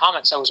writing my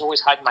comics, I was always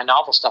hiding my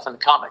novel stuff in the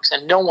comics,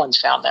 and no one's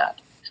found that.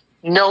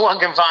 No one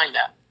can find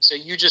that. So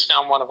you just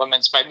found one of them, and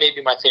it's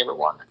maybe my favorite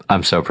one.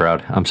 I'm so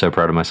proud. I'm so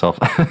proud of myself.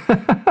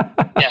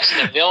 Yes,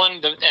 the villain,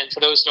 and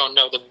for those who don't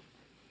know, the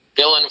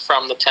villain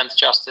from the 10th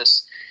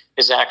Justice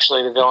is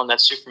actually the villain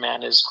that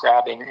Superman is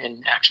grabbing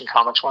in Action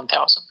Comics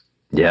 1000.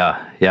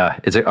 Yeah.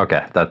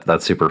 Okay.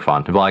 That's super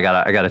fun. Well, I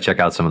gotta check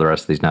out some of the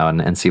rest of these now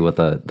and see what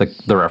the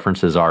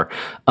references are.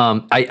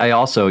 I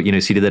also, so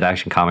you did that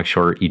Action Comics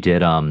short you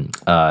did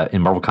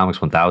in Marvel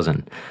Comics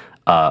 1000,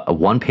 a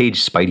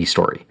 1-page Spidey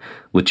story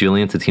with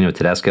Julian Totino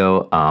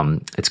Tedesco.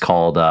 It's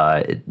called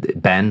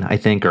Ben, I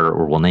think,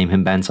 or we'll name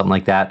him Ben, something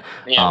like that.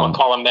 Yeah, we'll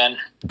call him Ben.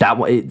 That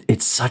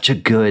it's such a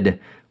good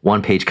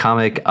 1-page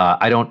comic.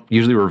 I don't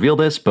usually reveal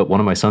this, but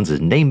one of my sons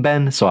is named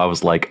Ben, so I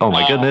was like, oh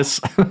my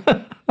goodness.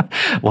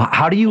 Well,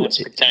 how do you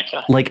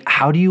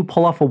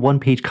pull off a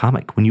 1-page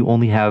comic when you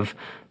only have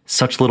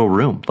such little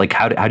room? Like,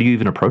 how do you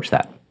even approach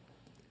that?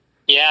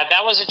 Yeah,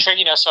 that was a trick.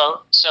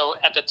 So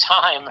at the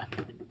time,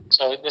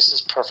 so this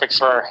is perfect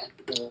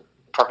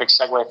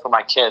segue for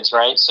my kids,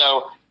 right?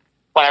 So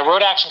when I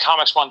wrote Action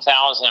Comics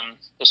 1000,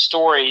 the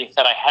story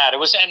that I had, I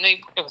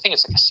think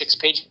it's like a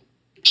 6-page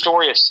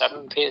story, a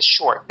 7-page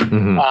short.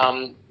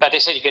 Mm-hmm. But they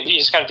said you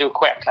just got to do it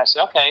quick. I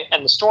said okay.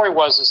 And the story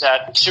is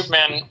that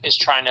Superman is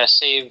trying to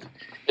save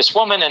this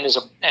woman, and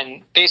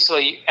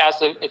basically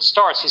as it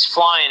starts, he's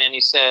flying and he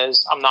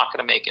says, "I'm not going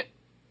to make it."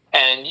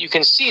 And you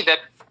can see that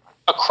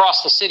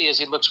across the city as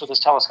he looks with his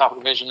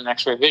telescopic vision and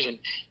X-ray vision,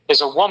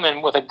 there's a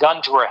woman with a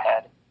gun to her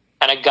head,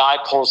 and a guy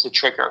pulls the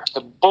trigger.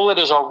 The bullet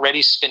is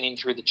already spinning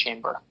through the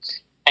chamber,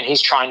 and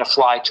he's trying to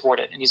fly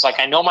toward it. And he's like,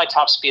 "I know my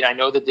top speed. I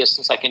know the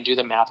distance. I can do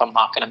the math. I'm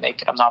not going to make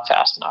it. I'm not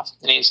fast enough."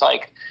 And he's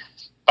like,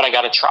 "But I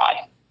got to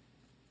try."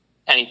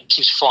 And he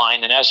keeps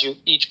flying. And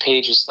each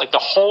page is like the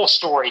whole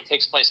story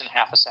takes place in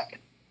half a second.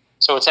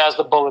 So it's as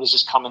the bullet is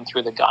just coming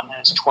through the gun and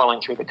it's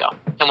twirling through the gun.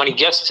 And when he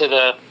gets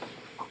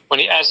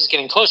as he's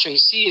getting closer, he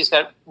sees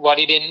that what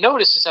he didn't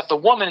notice is that the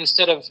woman,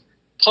 instead of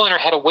pulling her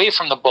head away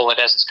from the bullet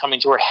as it's coming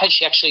to her head,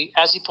 she actually,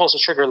 as he pulls the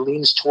trigger,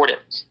 leans toward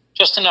it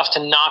just enough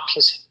to knock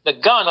the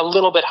gun a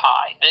little bit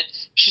high. And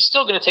she's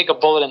still going to take a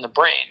bullet in the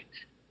brain,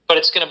 but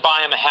it's going to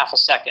buy him a half a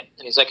second.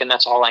 And he's like, and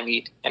that's all I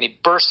need. And he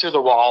bursts through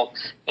the wall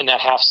in that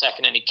half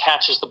second, and he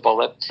catches the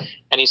bullet.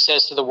 And he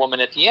says to the woman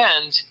at the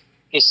end,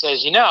 he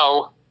says,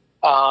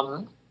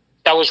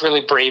 that was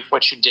really brave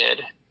what you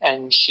did.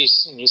 And he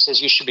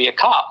says, you should be a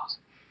cop.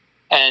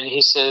 And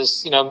he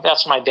says,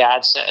 that's what my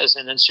dad says.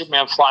 And then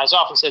Superman flies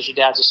off and says, your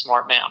dad's a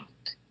smart man.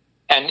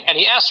 And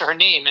he asks her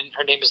name, and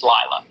her name is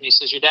Lila. And he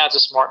says, your dad's a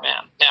smart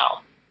man.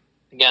 Now,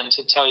 again,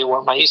 to tell you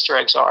what my Easter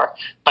eggs are,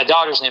 my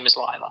daughter's name is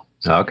Lila.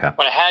 Okay.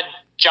 What I had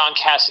John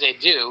Cassaday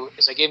do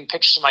is I gave him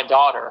pictures of my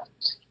daughter,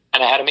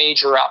 and I had him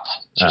age her up.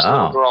 She was a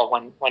little girl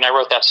when I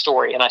wrote that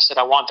story, and I said,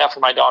 I want that for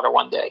my daughter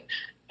one day.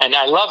 And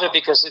I love it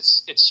because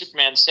it's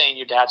Superman saying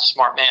your dad's a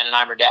smart man and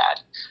I'm her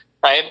dad,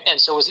 right?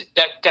 And so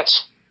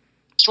that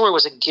story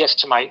was a gift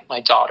to my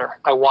daughter.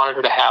 I wanted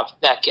her to have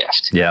that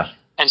gift. Yeah.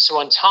 And so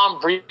when Tom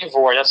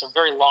Brevoort, that's a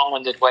very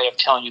long-winded way of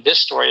telling you this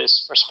story,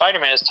 is for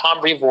Spider-Man, is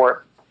Tom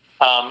Brevoort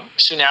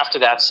soon after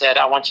that said,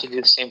 I want you to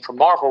do the same for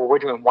Marvel. We're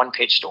doing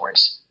 1-page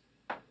stories.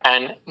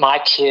 And my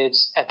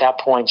kids at that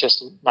point,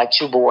 just my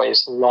 2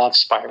 boys, love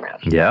Spider-Man.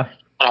 Yeah.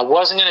 And I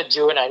wasn't going to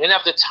do it, and I didn't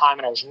have the time,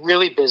 and I was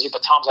really busy.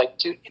 But Tom's like,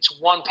 dude, it's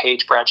 1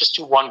 page, Brad. Just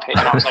do 1 page.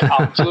 And I was like,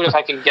 I'll do it if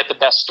I can get the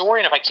best story.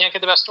 And if I can't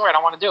get the best story, I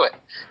don't want to do it.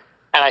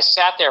 And I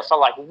sat there for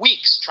like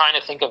weeks trying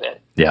to think of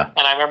it. Yeah.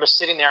 And I remember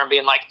sitting there and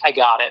being like, I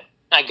got it.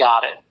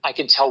 I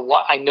can tell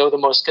what I know the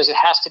most, because it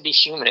has to be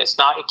human. It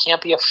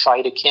can't be a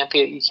fight. You can't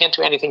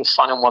do anything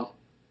fun in 1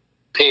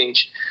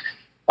 page.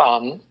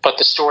 But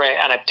the story,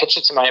 and I pitched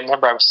it I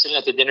remember I was sitting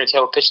at the dinner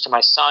table, pitched to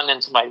my son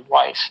and to my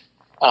wife.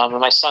 And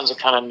my son's a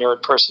kind of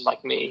nerd person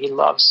like me. He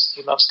loves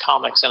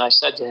comics. And I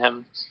said to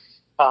him,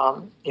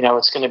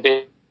 it's going to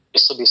be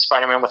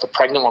Spider-Man with a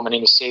pregnant woman,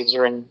 and he saves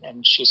her.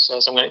 And she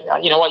says,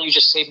 you know what? You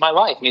just saved my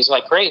life. And he's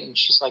like, great. And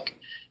she's like,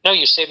 no,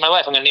 you saved my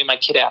life. I'm going to name my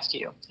kid after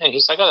you. And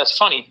he's like, oh, that's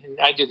funny. And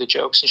I do the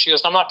jokes. And she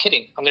goes, no, I'm not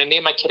kidding. I'm going to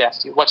name my kid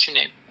after you. What's your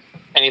name?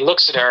 And he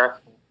looks at her,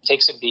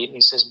 takes a beat, and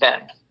he says,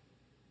 Ben.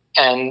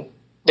 And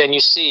then you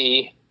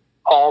see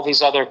all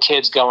these other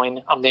kids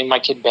going, I'm naming my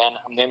kid Ben.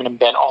 I'm naming him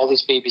Ben. All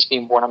these babies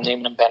being born, I'm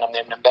naming him Ben. I'm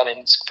naming him Ben. And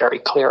it's very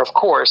clear, of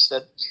course,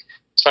 that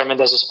Spider-Man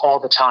does this all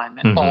the time.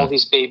 And all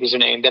these babies are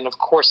named. And, of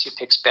course, he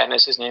picks Ben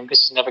as his name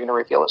because he's never going to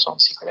reveal his own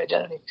secret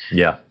identity.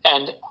 Yeah.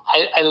 And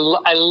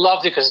I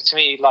loved it because, to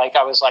me, like,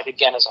 I was like,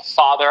 again, as a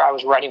father, I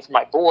was writing for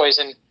my boys.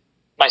 And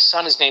my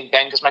son is named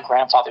Ben because my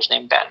grandfather's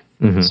named Ben.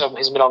 Mm-hmm. So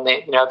his middle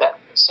name, that.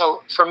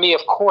 So for me,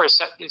 of course,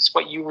 it's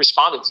what you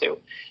responded to.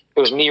 It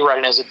was me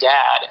writing as a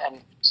dad.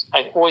 And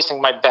I always think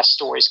my best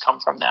stories come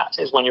from that,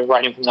 is when you're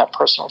writing from that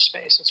personal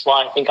space. That's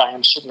why I think I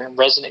Am Superman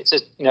resonates.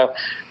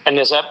 And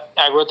there's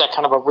I wrote that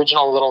kind of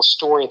original little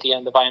story at the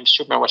end of I Am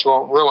Superman, which I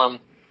won't ruin.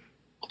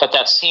 But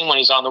that scene when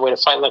he's on the way to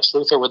fight Lex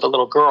Luthor with the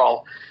little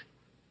girl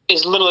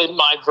is literally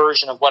my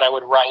version of what I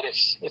would write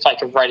if I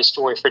could write a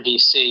story for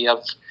DC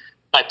of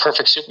my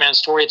perfect Superman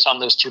story. It's on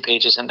those 2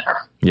 pages in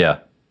there. Yeah.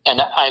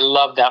 And I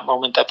love that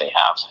moment that they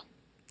have.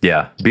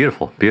 Yeah,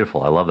 beautiful.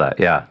 I love that.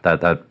 Yeah,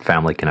 that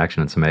family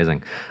connection. It's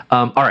amazing.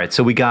 All right,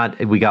 so we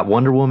got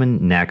Wonder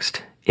Woman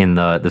next in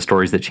the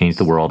stories that changed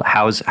the world.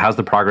 How's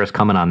the progress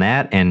coming on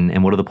that,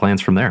 and what are the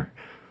plans from there?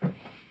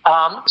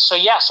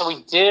 So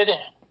we did.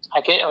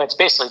 It's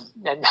basically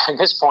at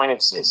this point.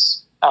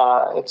 It's.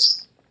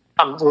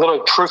 I'm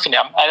literally proofing it.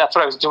 That's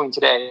what I was doing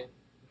today.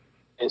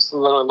 Is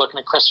literally looking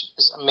at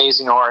Chris's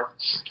amazing art,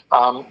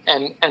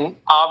 and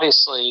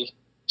obviously,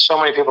 so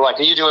many people are like,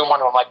 "Are you doing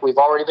Wonder Woman?" Like, we've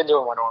already been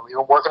doing Wonder Woman. We've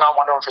been working on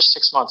Wonder Woman for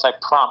 6 months. I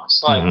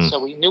promise. Like, so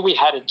we knew we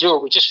had to do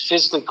it. We just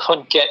physically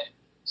couldn't get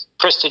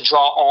Chris to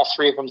draw all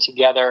three of them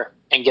together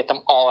and get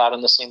them all out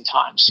in the same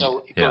time.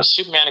 So it goes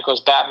Superman, it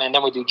goes Batman,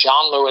 then we do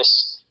John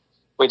Lewis,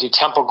 we do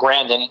Temple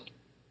Grandin,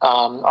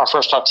 our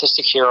first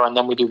artistic hero, and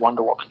then we do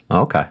Wonder Woman.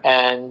 Okay.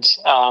 And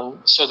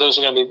so those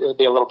are going to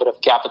be a little bit of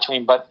gap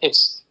between, but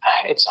it's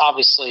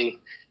obviously,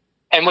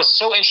 and what's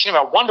so interesting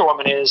about Wonder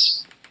Woman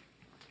is,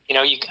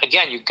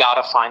 you got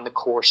to find the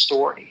core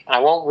story, and I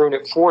won't ruin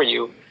it for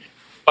you.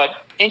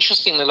 But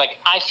interestingly, like,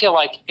 I feel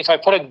like if I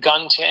put a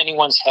gun to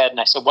anyone's head and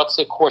I said, what's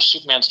the core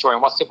Superman story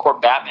and what's the core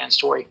Batman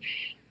story,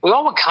 we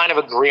all would kind of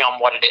agree on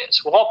what it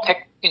is. We'll all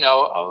pick,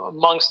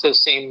 amongst the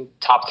same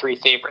top three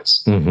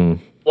favorites.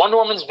 Mm-hmm. Wonder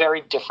Woman's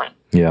very different.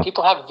 Yeah.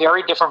 People have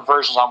very different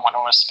versions on Wonder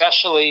Woman,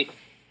 especially,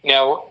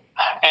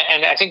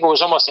 and I think what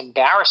was almost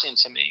embarrassing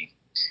to me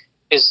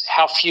is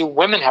how few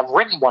women have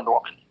written Wonder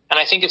Woman. And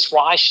I think it's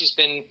why she's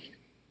been,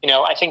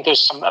 I think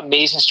there's some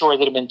amazing stories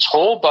that have been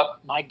told, but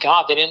my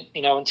God, they didn't,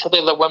 until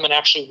they let women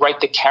actually write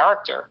the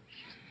character,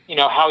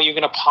 how are you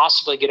going to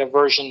possibly get a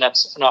version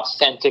that's an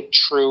authentic,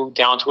 true,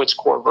 down to its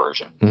core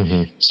version?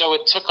 Mm-hmm. So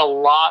it took a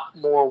lot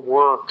more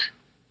work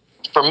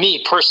for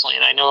me personally,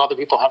 and I know other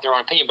people have their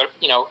own opinion, but,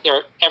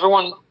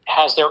 everyone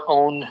has their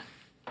own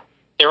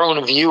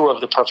view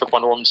of the perfect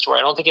Wonder Woman story.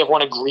 I don't think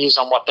everyone agrees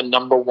on what the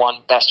number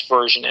one best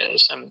version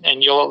is,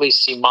 and you'll at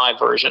least see my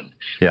version,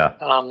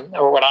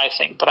 or what I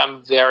think. But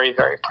I'm very,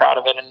 very proud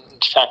of it. And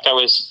in fact, I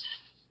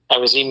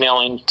was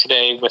emailing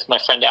today with my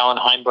friend Alan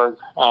Heinberg,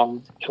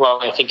 who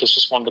I think is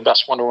just one of the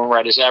best Wonder Woman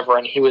writers ever,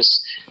 and he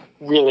was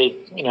really,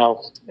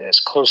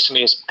 as close to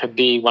me as could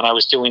be when I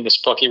was doing this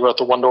book. He wrote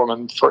the Wonder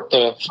Woman for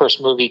the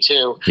first movie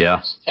too.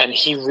 Yeah. And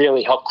he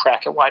really helped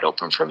crack it wide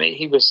open for me.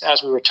 He was,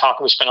 as we were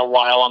talking, we spent a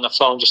while on the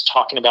phone just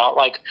talking about,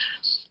 like,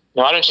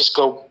 I don't just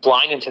go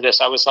blind into this.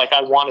 I was like,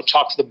 I want to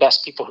talk to the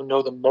best people who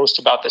know the most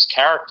about this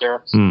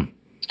character. And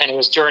it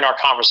was during our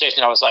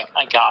conversation, I was like,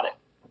 I got it.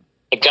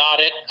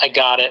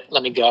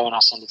 Let me go and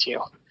I'll send it to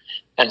you.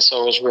 And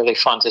so it was really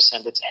fun to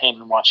send it to him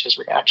and watch his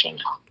reaction.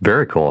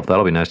 Very cool.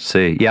 That'll be nice to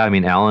see. Yeah, I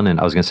mean, Alan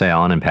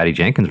and Patty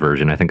Jenkins'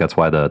 version, I think that's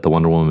why the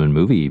Wonder Woman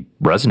movie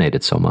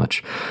resonated so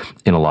much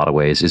in a lot of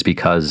ways, is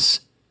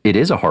because it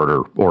is a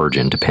harder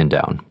origin to pin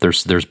down.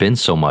 There's been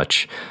so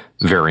much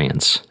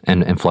variance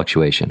and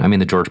fluctuation. I mean,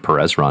 the George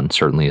Perez run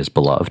certainly is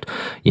beloved,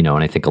 and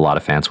I think a lot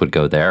of fans would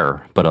go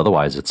there. But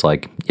otherwise, it's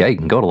like, you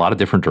can go in a lot of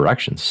different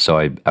directions. So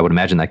I would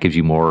imagine that gives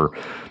you more,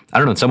 I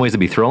don't know, in some ways it'd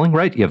be thrilling,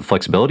 right? You have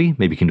flexibility.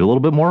 Maybe you can do a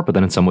little bit more, but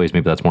then in some ways,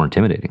 maybe that's more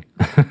intimidating.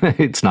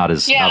 It's not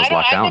as locked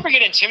down. I never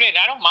get intimidated.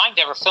 I don't mind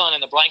ever filling in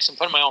the blanks and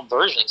putting my own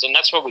versions. And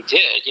that's what we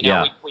did.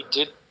 We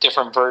did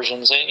different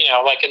versions. And,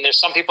 and there's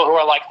some people who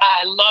are like,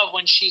 I love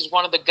when she's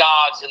one of the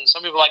gods. And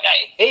some people are like,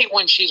 I hate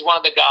when she's one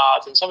of the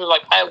gods. And some people are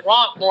like, I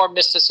want more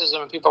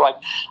mysticism. And people are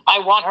like, I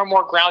want her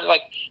more grounded.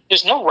 Like,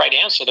 there's no right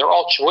answer. They're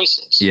all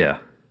choices. Yeah.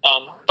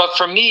 But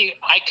for me,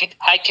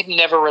 I could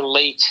never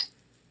relate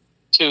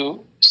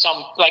to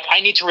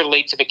I need to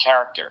relate to the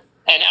character.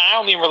 And I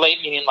don't mean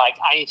relate meaning like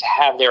I need to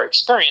have their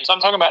experience. I'm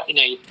talking about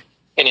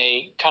in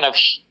a kind of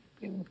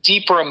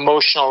deeper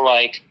emotional,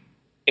 like,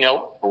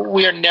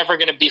 we are never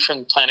going to be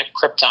from planet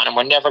Krypton and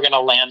we're never going to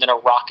land in a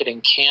rocket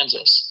in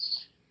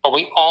Kansas. But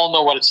we all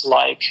know what it's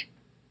like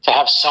to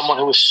have someone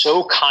who was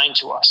so kind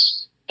to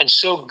us and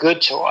so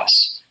good to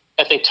us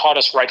that they taught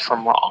us right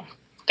from wrong.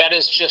 That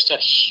is just a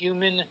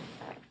human,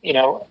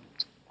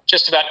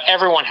 just about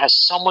everyone has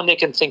someone they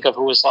can think of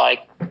who's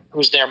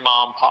their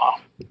mom,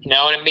 pa, and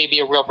it may be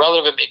a real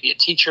relative, it may be a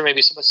teacher,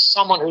 maybe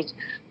someone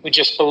who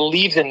just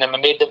believed in them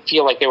and made them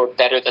feel like they were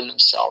better than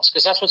themselves.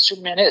 Because that's what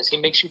Superman is. He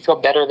makes you feel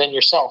better than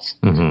yourself.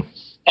 Mm-hmm.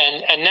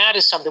 And that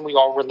is something we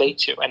all relate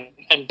to.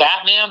 And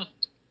Batman,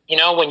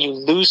 when you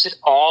lose it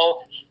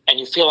all and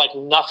you feel like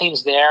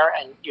nothing's there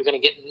and you're going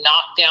to get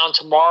knocked down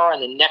tomorrow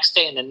and the next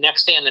day and the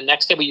next day and the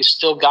next day, but you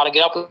still got to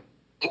get up.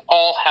 We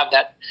all have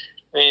that.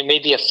 I mean, it may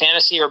be a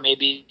fantasy or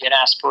maybe an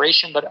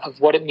aspiration, but of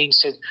what it means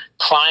to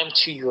climb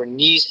to your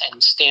knees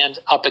and stand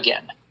up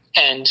again.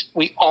 And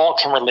we all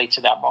can relate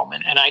to that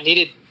moment. And I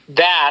needed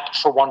that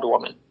for Wonder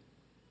Woman.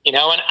 And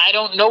I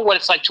don't know what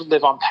it's like to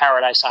live on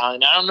Paradise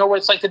Island. I don't know what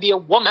it's like to be a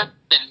woman,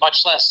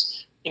 much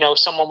less,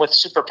 someone with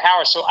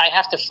superpowers. So I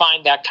have to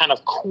find that kind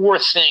of core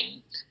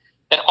thing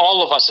that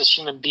all of us as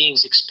human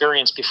beings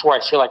experience before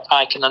I feel like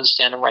I can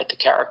understand and write the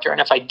character.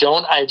 And if I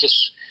don't, I'm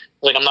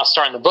not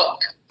starting the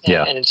book.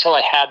 And until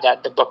I had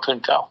that, the book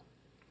couldn't go.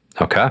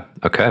 Okay.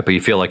 But you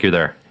feel like you're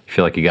there. You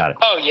feel like you got it.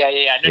 Oh, yeah.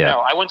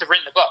 No, I wouldn't have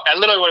written the book. I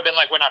literally would have been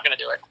like, we're not going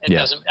to do it.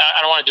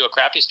 I don't want to do a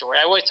crappy story.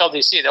 I always tell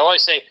DC, they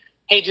always say,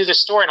 hey, do this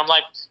story. And I'm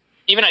like,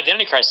 even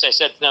Identity Crisis, I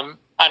said to them,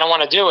 I don't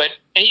want to do it.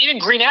 And even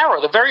Green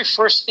Arrow, the very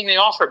first thing they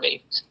offered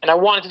me, and I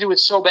wanted to do it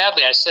so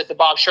badly. I said to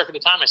Bob Shirk at the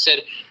time, I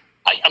said,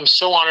 I'm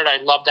so honored. I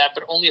love that,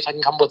 but only if I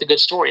can come up with a good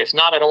story. If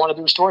not, I don't want to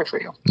do a story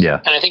for you.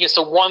 Yeah. And I think it's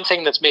the one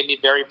thing that's made me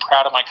very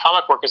proud of my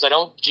comic work is I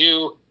don't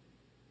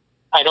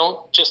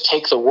just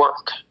take the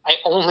work. I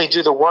only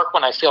do the work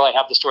when I feel I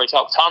have the story to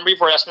tell. Tom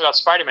Brevoort asked me about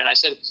Spider-Man. I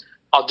said,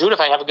 I'll do it if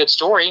I have a good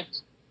story.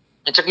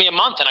 It took me a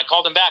month, and I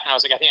called him back, and I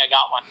was like, I think I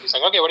got one. He's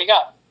like, okay, what do you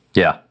got?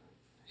 Yeah.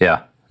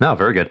 Yeah. No,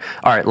 very good.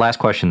 All right, last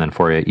question then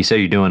for you. You say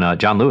you're doing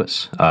John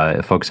Lewis,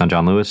 focus on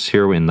John Lewis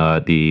here in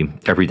the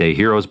Everyday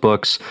Heroes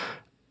books.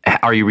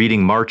 Are you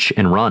reading March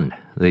and Run,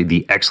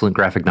 the excellent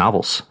graphic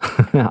novels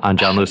on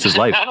John Lewis's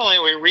life? Not only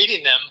are we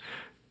reading them,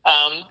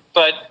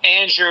 but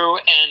Andrew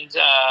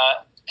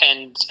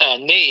and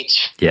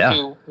Nate,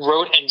 who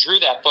wrote and drew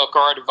that book,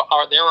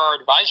 they're our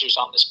advisors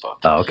on this book.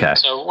 Oh, okay.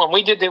 So when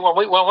we did I Am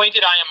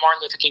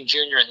Martin Luther King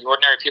Jr. in the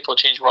Ordinary People Who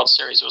Changed the World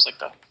series, it was like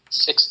the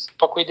 6th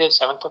book we did,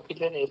 7th book we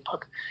did, 8th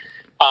book.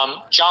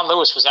 John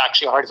Lewis was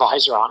actually our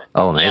advisor on it.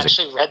 Oh, amazing. He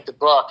actually read the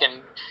book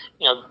and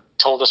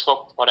told us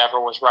whatever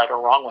was right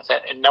or wrong with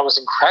it, and that was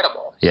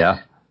incredible.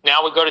 Yeah.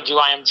 Now we go to do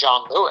I Am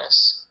John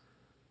Lewis,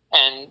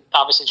 and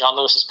obviously John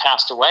Lewis has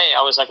passed away.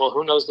 I was like, well,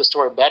 who knows the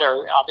story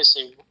better?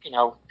 Obviously,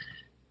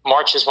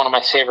 March is one of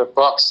my favorite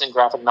books, and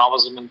graphic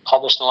novels have been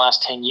published in the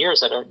last 10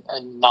 years that are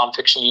a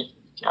nonfiction,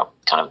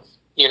 kind of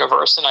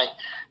universe. And I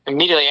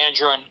immediately,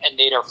 Andrew and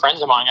Nate are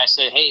friends of mine. I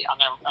said, hey, I'm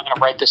gonna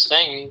write this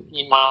thing.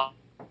 You mind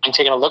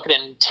taking a look at it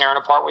and tearing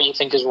apart what you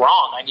think is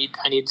wrong?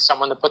 I need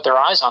someone to put their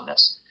eyes on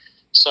this.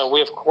 So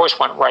we, of course,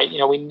 went right.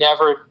 We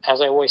never,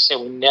 as I always say,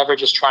 we never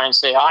just try and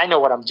say, I know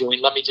what I'm doing,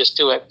 let me just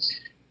do it.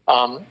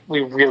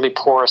 We really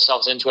pour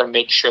ourselves into it and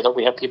make sure that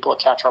we have people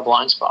to catch our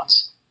blind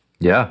spots.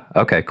 Yeah.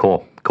 Okay,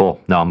 cool.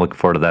 No, I'm looking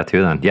forward to that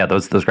too then. Yeah,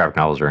 those graphic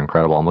novels are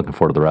incredible. I'm looking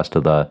forward to the rest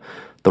of the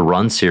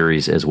Run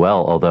series as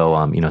well,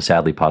 although,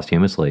 sadly,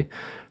 posthumously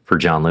for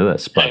John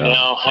Lewis. But,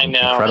 I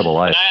know. Incredible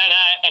life.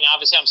 And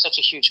obviously, I'm such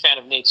a huge fan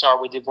of Nate's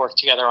art. We did work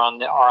together on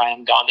the I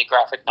Am Gandhi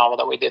graphic novel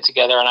that we did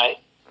together, and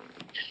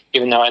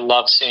even though I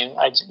love seeing,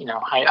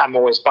 I'm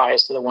always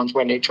biased to the ones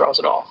where Nate draws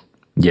it all.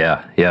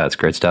 Yeah, it's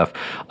great stuff.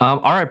 All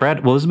right,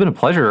 Brad. Well, this has been a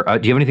pleasure.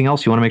 Do you have anything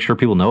else you want to make sure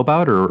people know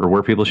about, or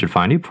where people should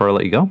find you before I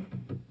let you go?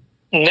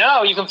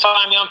 No, you can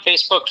find me on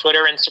Facebook,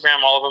 Twitter,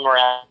 Instagram. All of them are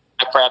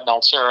at Brad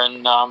Meltzer,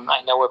 and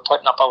I know we're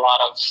putting up a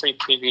lot of free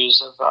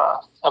previews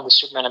of the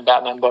Superman and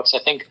Batman books. I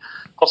think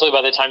hopefully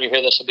by the time you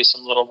hear this, there'll be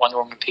some little Wonder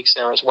Woman peeks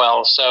there as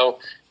well. So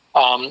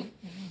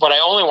what I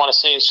only want to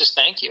say is just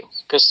thank you,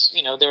 because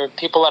there are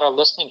people that are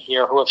listening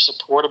here who have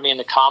supported me in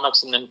the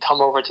comics and then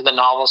come over to the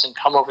novels and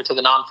come over to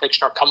the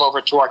nonfiction or come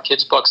over to our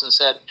kids' books and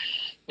said,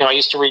 I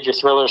used to read your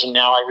thrillers and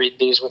now I read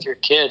these with your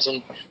kids.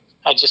 And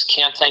I just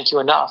can't thank you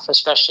enough,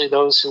 especially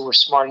those who were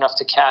smart enough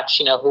to catch,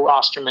 who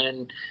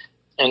Osterman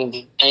and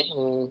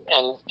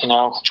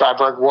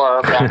Dryburgh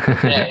were back in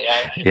the day.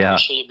 I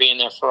appreciate you being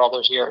there for all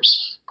those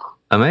years.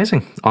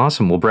 Amazing.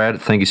 Awesome. Well, Brad,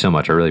 thank you so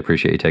much. I really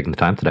appreciate you taking the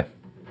time today.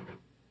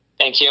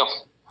 Thank you.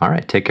 All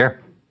right. Take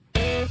care.